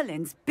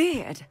 Merlin's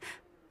beard.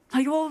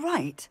 Are you all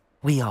right?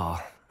 We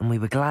are, and we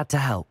were glad to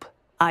help.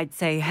 I'd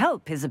say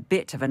help is a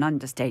bit of an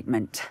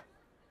understatement.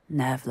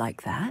 Nerve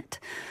like that.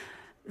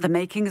 The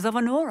makings of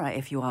an aura,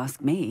 if you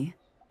ask me.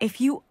 If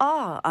you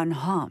are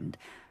unharmed,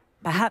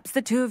 perhaps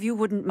the two of you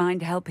wouldn't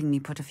mind helping me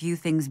put a few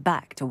things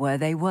back to where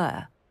they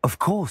were. Of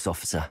course,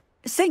 officer.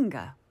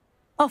 Singer.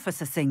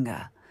 Officer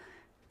Singer.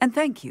 And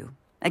thank you,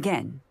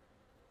 again.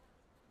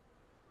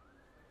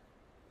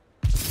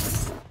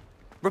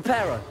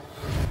 Reparo.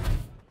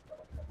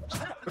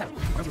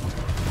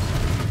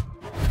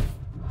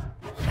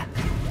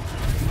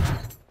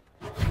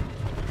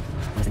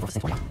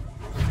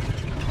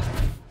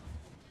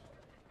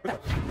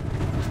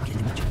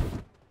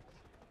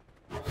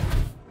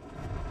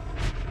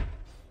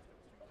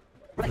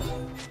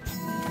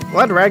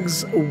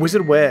 Gladrag's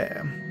Wizard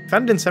Wear.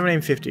 Founded in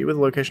 1750 with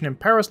a location in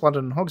Paris,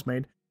 London, and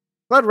Hogsmeade,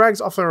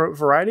 Gladrags offer a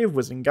variety of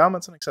wizarding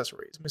garments and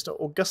accessories. Mr.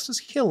 Augustus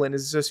Hill and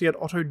his associate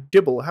Otto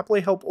Dibble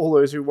happily help all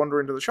those who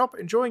wander into the shop,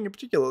 enjoying in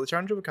particular the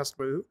challenge of a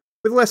customer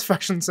with less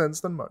fashion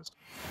sense than most.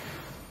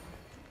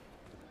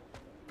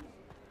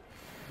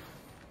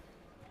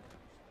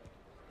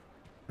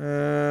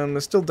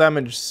 There's still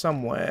damage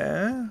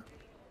somewhere.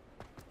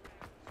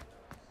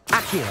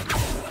 Accio.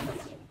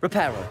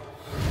 Reparo.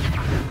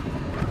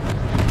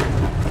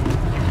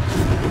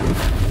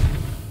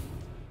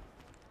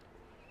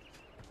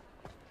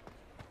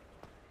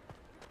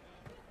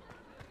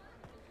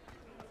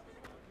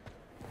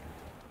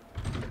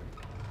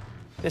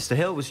 Mr.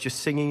 Hill was just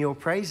singing your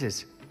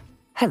praises.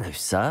 Hello,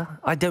 sir.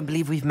 I don't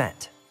believe we've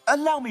met.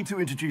 Allow me to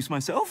introduce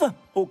myself,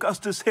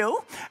 Augustus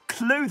Hill,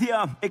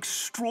 clothier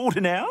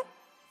extraordinaire.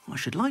 I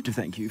should like to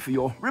thank you for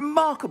your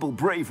remarkable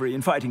bravery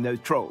in fighting those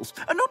trolls,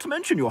 and not to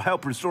mention your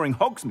help restoring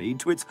Hogsmeade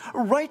to its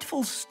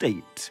rightful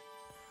state.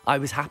 I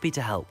was happy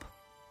to help.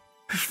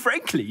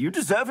 Frankly, you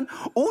deserve an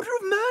Order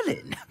of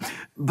Merlin.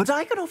 But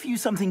I can offer you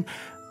something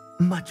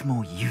much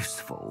more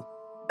useful.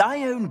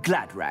 I own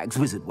Gladrag's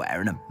Wizardwear,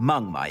 and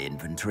among my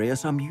inventory are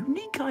some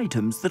unique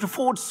items that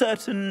afford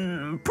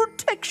certain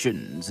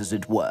protections, as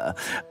it were.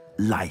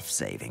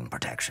 Life-saving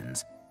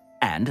protections.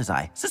 And as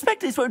I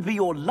suspect this won't be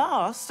your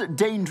last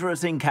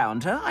dangerous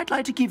encounter, I'd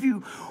like to give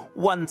you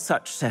one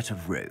such set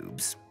of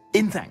robes,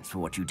 in thanks for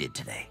what you did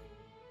today.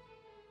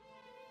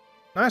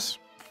 Nice.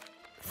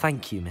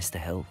 Thank you, Mr.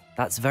 Hill.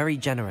 That's very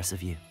generous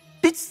of you.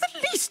 It's the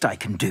least I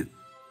can do.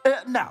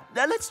 Now,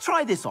 let's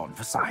try this on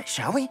for size,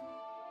 shall we?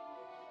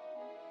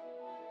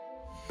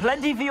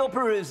 Plenty for your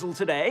perusal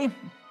today.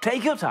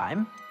 Take your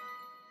time.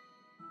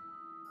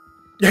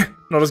 Yeah,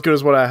 not as good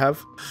as what I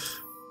have.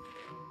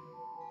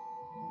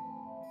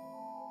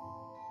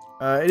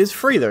 It is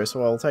free though,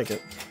 so I'll take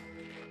it.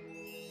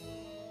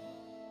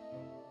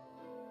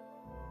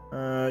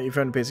 You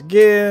found a piece of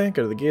gear.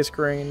 Go to the gear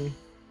screen.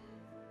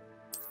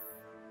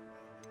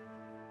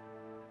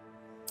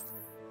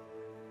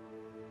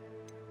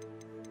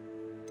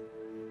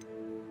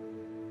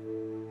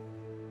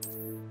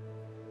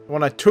 The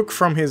one I took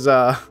from his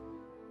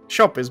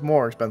shop is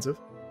more expensive.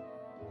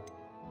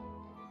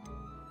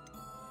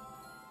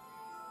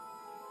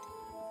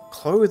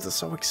 Clothes are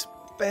so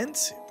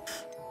expensive.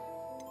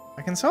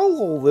 I can sell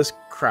all this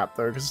crap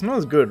though, because it's not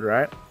as good,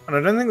 right? And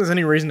I don't think there's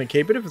any reason to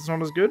keep it if it's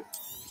not as good.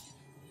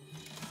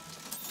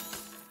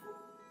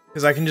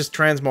 Because I can just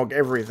transmog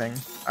everything,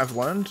 I've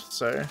learned,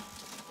 so...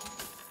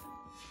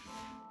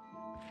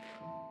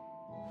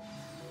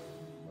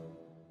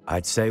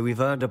 I'd say we've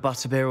earned a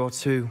butterbeer or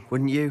two,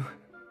 wouldn't you?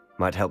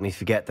 Might help me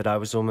forget that I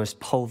was almost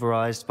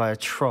pulverized by a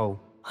troll.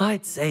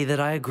 I'd say that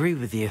I agree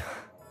with you.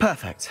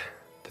 Perfect.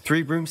 The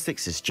 3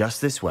 broomsticks is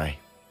just this way.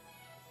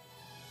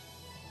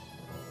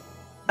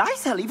 I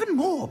sell even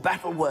more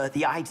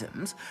battle-worthy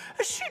items.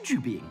 Should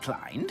you be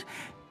inclined,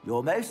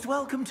 you're most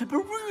welcome to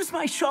peruse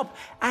my shop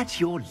at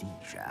your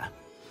leisure.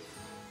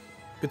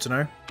 Good to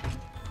know.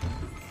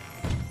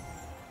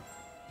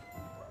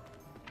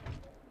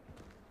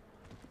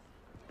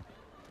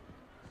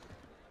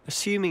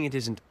 Assuming it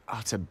isn't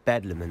utter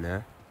bedlam in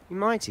there, you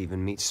might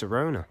even meet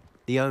Sirona,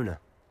 the owner.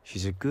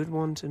 She's a good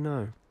one to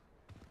know.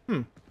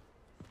 Good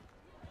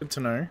to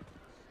know.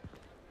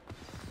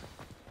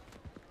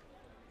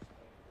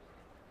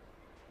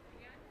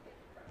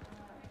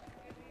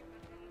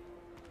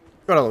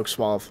 Gotta look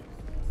suave.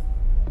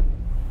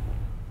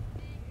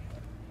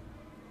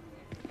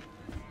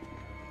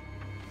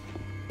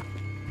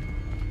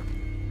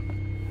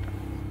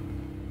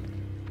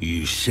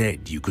 You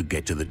said you could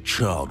get to the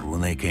child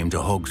when they came to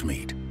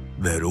Hogsmeade.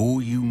 That all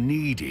you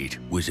needed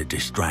was a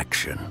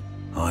distraction.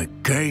 I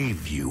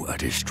gave you a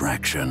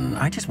distraction.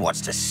 I just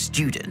watched a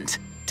student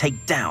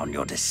take down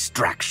your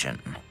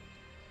distraction.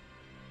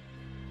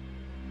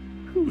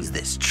 Who's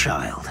this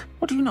child?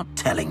 What are you not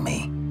telling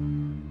me?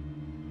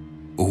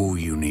 All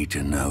you need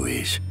to know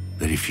is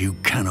that if you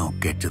cannot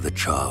get to the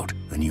child,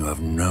 then you have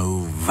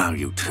no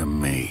value to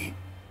me.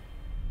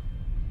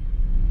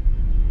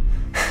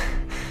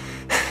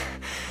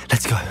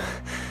 Let's go.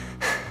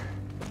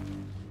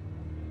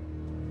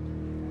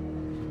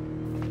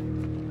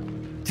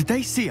 Did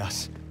they see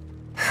us?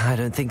 I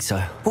don't think so.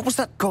 What was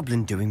that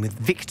goblin doing with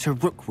Victor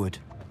Rookwood?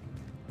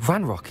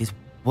 Ranrock is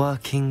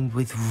working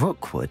with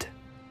Rookwood.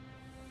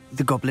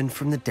 The goblin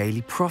from the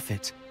Daily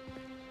Prophet.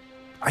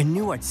 I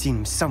knew I'd seen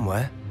him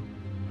somewhere.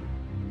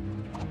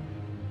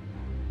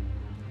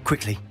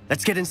 Quickly,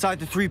 let's get inside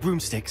the 3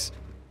 broomsticks.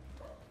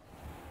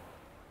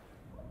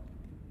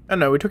 Oh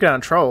no, we took out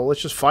a troll.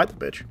 Let's just fight the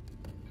bitch.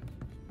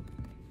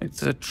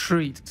 It's a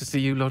treat to see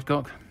you,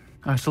 Lodgok.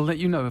 I shall let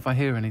you know if I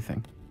hear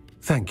anything.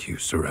 Thank you,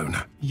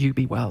 Sirona. You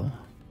be well.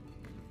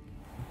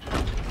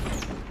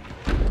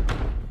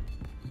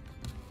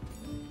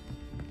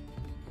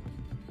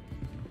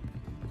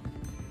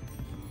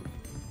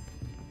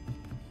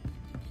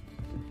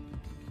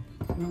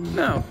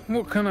 Now,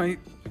 what can I...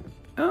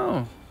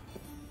 Oh,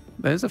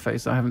 there's a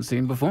face I haven't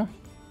seen before.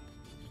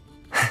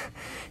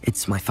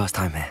 It's my first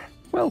time here.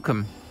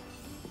 Welcome.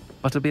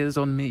 Butterbeer's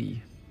on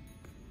me.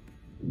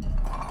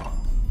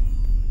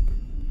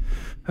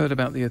 Heard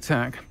about the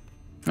attack.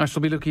 I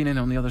shall be looking in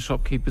on the other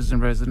shopkeepers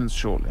and residents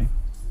shortly.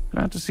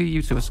 Glad to see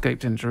you two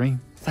escaped injury.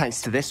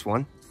 Thanks to this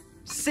one.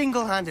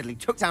 Single-handedly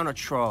took down a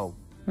troll.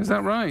 Is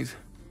that right?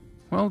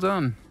 Well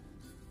done.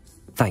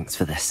 Thanks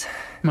for this.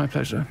 My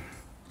pleasure.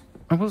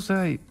 I will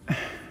say,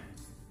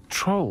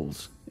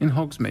 trolls in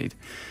Hogsmeade.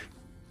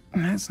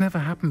 That's never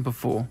happened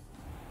before.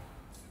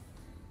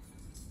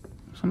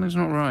 Something's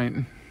not right.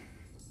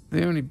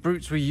 The only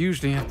brutes we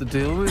usually have to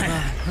deal with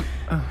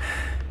are...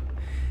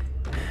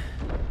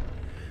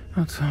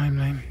 How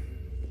timely.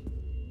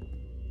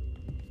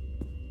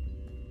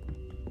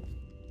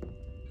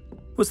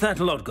 Was that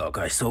Lodgok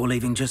I saw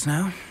leaving just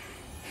now?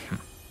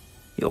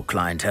 Your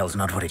clientele's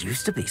not what it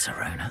used to be,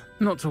 Sirona.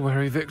 Not to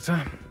worry,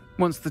 Victor.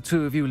 Once the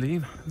 2 of you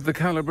leave, the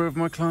caliber of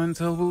my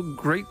clientele will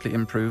greatly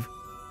improve.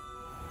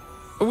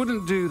 I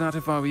wouldn't do that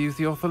if I were you,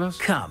 Theophilus.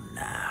 Come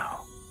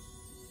now.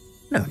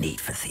 No need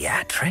for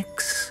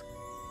theatrics.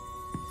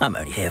 I'm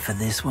only here for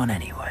this one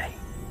anyway.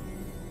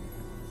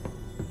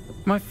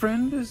 My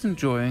friend is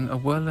enjoying a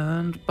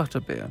well-earned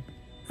butterbeer.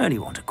 Only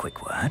want a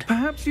quick word.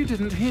 Perhaps you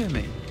didn't hear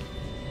me.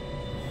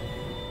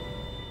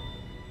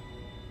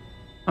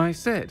 I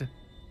said,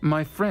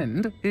 my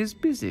friend is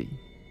busy.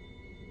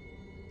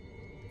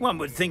 One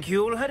would think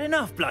you all had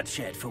enough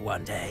bloodshed for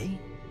one day.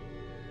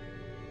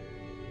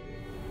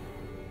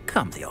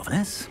 Come,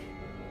 Theophilus.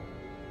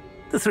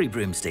 The 3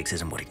 broomsticks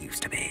isn't what it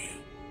used to be.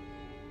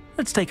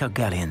 Let's take our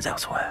galleons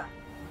elsewhere.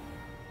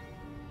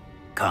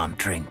 Can't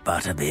drink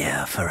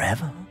butterbeer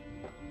forever.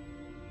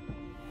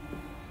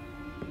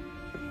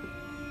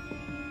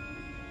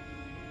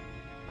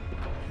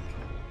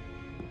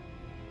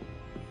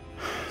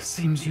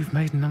 Seems you've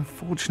made an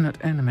unfortunate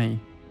enemy.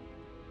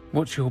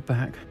 Watch your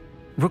back.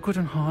 Rookwood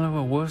and Harlow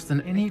are worse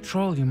than any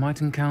troll you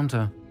might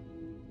encounter.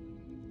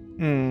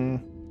 You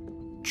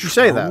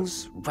say that?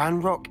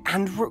 Ranrock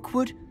and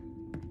Rookwood?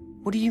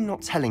 What are you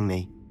not telling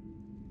me?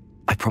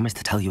 I promised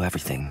to tell you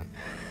everything,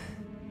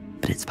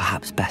 but it's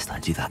perhaps best I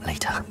do that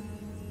later.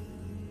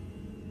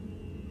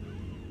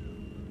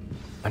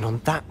 And on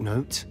that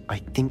note, I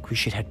think we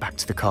should head back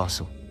to the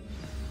castle.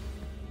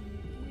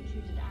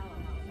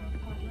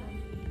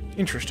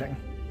 Interesting.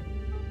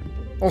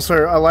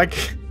 Also,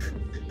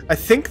 I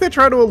think they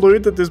try to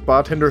allude that this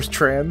bartender is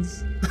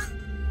trans,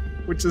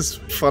 which is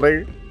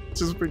funny,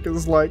 just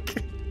because,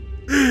 like,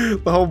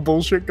 the whole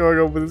bullshit going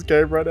on with this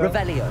game right now.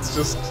 Revelio. It's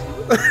just...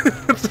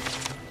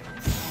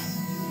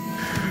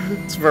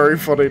 it's very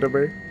funny to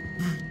me.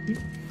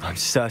 I'm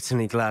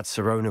certainly glad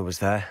Sirona was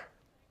there.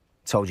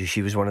 Told you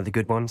she was one of the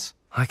good ones.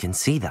 I can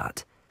see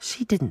that.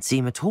 She didn't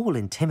seem at all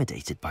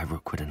intimidated by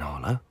Rookwood and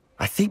Harlow.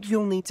 I think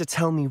you'll need to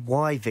tell me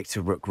why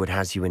Victor Rookwood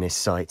has you in his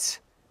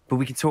sights. But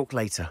we can talk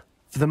later.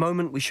 For the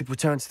moment, we should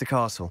return to the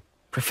castle.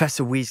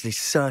 Professor Weasley's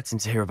certain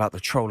to hear about the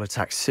troll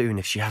attack soon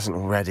if she hasn't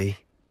already.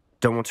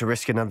 Don't want to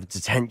risk another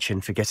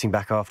detention for getting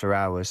back after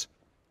hours.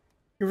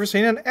 You ever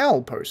seen an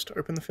owl post?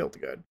 Open the field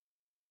guide.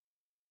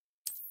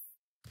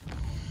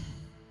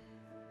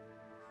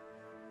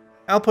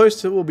 Owl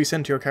posts will be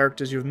sent to your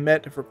characters you've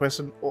met if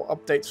requested, or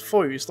updates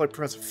for you. Select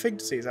Professor Fig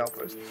to see his owl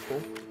post.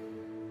 Cool.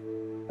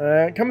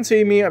 Come and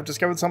see me. I've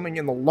discovered something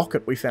in the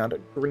locket we found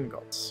at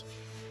Gringotts.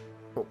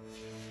 Cool.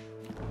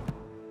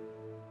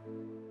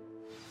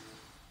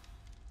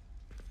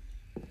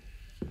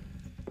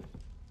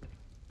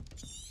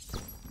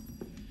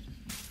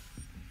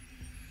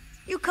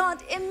 You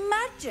can't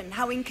imagine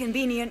how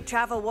inconvenient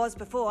travel was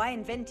before I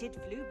invented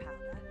flu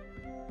powder.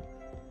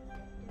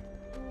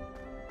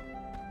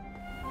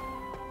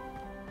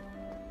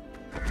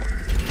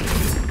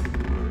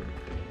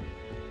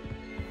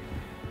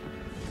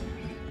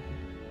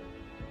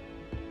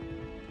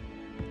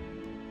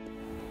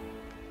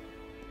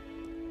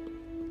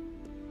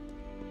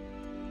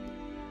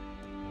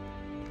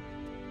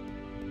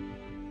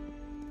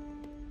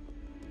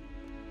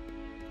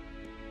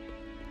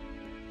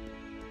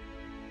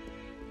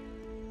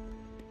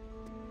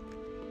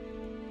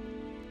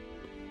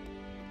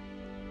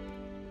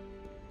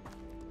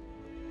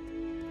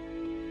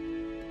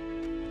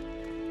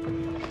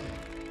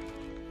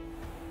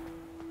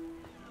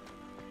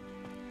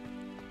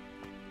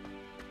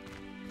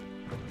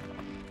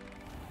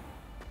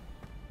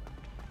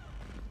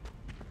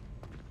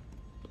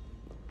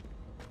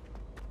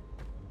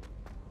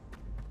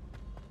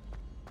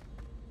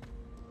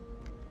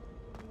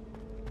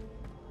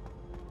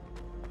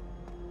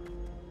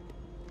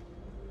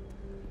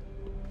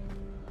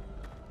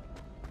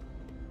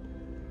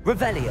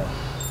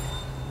 Revelio.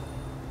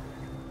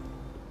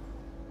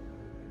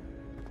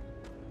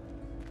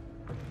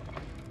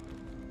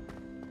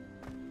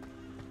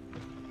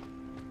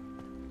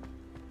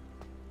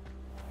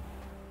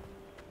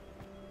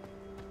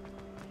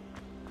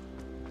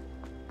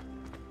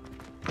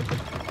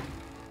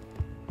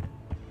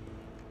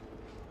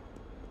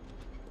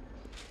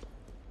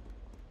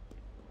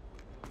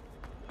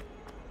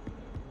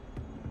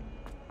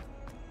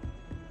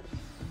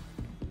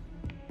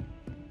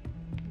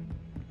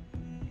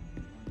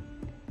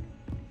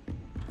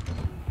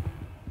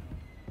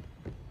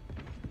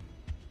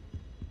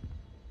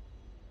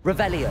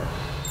 Revelio.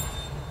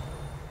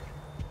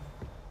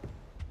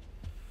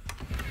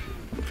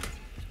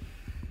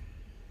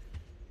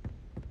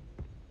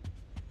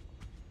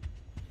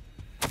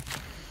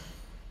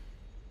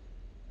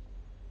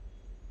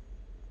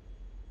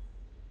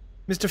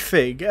 Mr.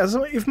 Fig, as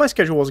if my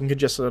schedule wasn't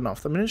congested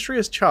enough, the Ministry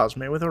has charged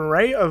me with an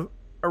array of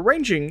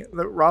arranging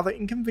the rather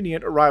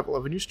inconvenient arrival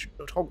of a new student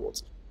at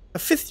Hogwarts. A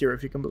 5th year,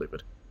 if you can believe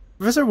it.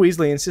 Professor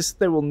Weasley insists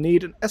they will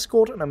need an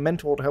escort and a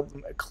mentor to help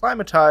them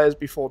acclimatize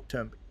before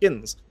term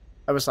begins.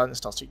 I've assigned this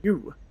task to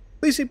you.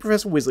 Please see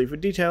Professor Weasley for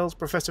details.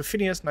 Professor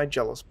Phineas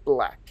Nigellus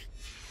Black.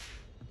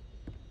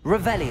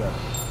 Revelio.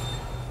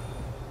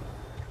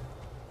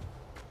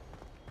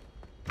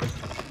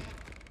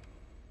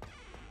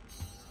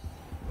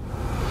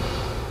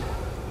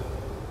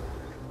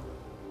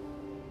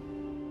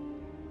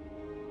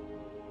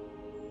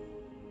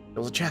 There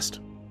was a chest.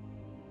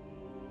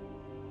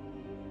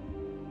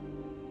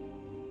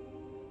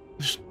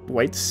 Just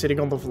weights sitting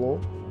on the floor.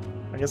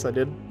 I guess I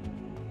did.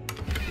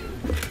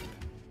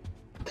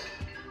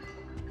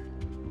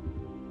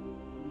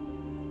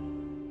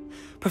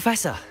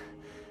 Professor,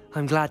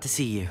 I'm glad to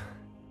see you.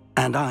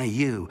 And I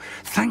you.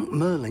 Thank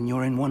Merlin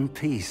you're in one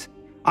piece.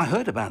 I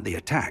heard about the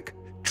attack.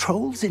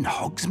 Trolls in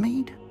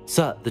Hogsmeade?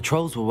 Sir, the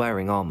trolls were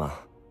wearing armor.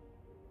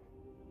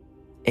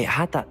 It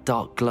had that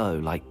dark glow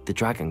like the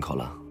dragon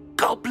collar.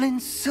 Goblin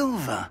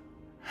silver!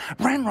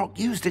 Ranrock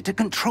used it to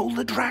control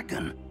the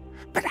dragon.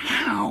 But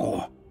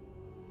how?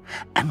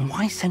 And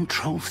why send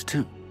trolls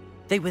to...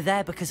 They were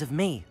there because of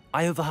me.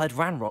 I overheard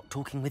Ranrock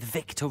talking with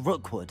Victor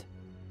Rookwood.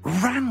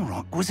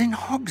 Ranrock was in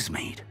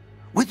Hogsmeade?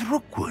 With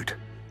Rookwood?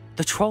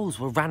 The trolls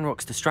were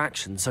Ranrock's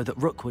distraction so that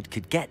Rookwood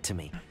could get to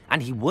me.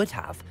 And he would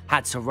have,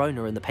 had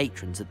Sirona and the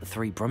patrons at the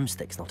Three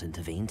Broomsticks not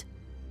intervened.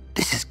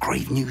 This is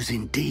grave news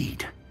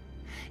indeed.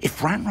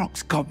 If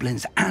Ranrock's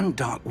goblins and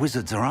dark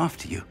wizards are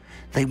after you,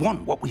 they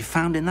want what we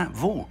found in that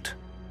vault.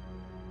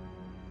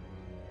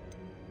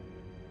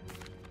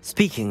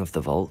 Speaking of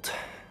the vault,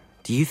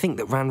 do you think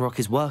that Ranrock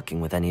is working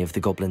with any of the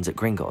goblins at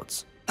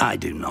Gringotts? I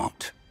do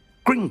not.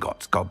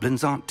 Gringotts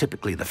goblins aren't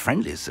typically the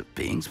friendliest of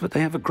beings, but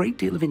they have a great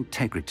deal of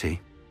integrity.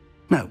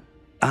 No,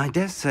 I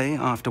dare say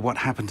after what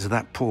happened to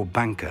that poor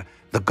banker,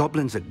 the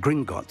goblins at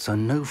Gringotts are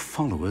no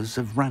followers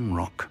of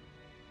Ranrock.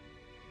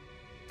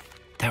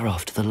 They're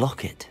after the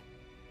locket.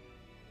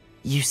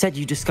 You said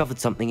you discovered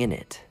something in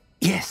it.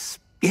 Yes,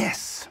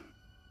 yes.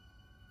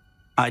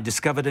 I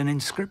discovered an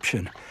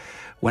inscription.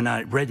 When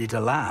I read it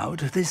aloud,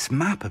 this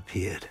map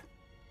appeared.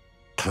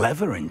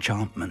 Clever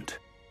enchantment.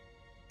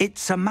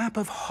 It's a map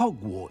of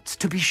Hogwarts,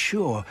 to be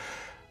sure,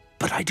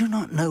 but I do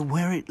not know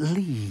where it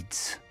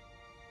leads.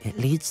 It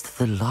leads to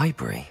the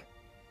library.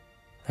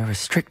 A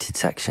restricted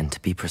section, to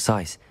be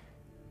precise,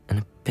 and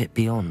a bit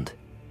beyond.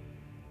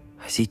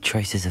 I see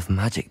traces of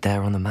magic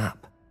there on the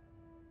map.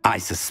 I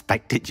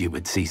suspected you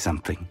would see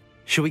something.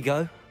 Shall we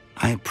go?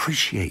 I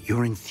appreciate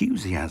your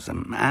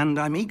enthusiasm, and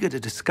I'm eager to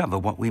discover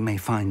what we may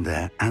find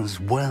there as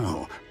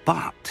well.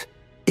 But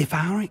if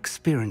our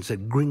experience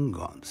at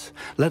Gringotts,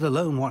 let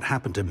alone what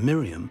happened to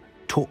Miriam,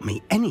 taught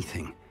me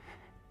anything,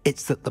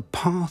 it's that the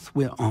path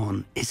we're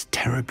on is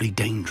terribly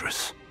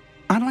dangerous.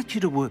 I'd like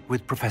you to work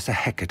with Professor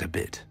Hecat a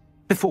bit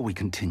before we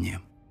continue.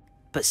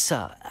 But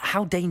sir,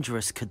 how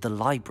dangerous could the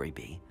library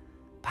be?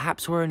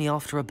 Perhaps we're only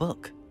after a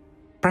book.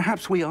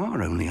 Perhaps we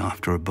are only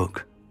after a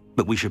book,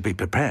 but we should be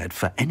prepared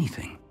for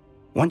anything.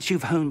 Once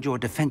you've honed your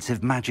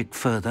defensive magic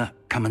further,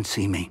 come and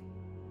see me.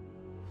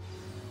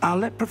 I'll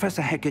let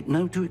Professor Hecat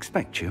know to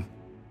expect you.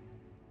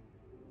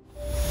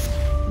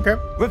 Okay.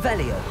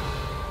 Revelio.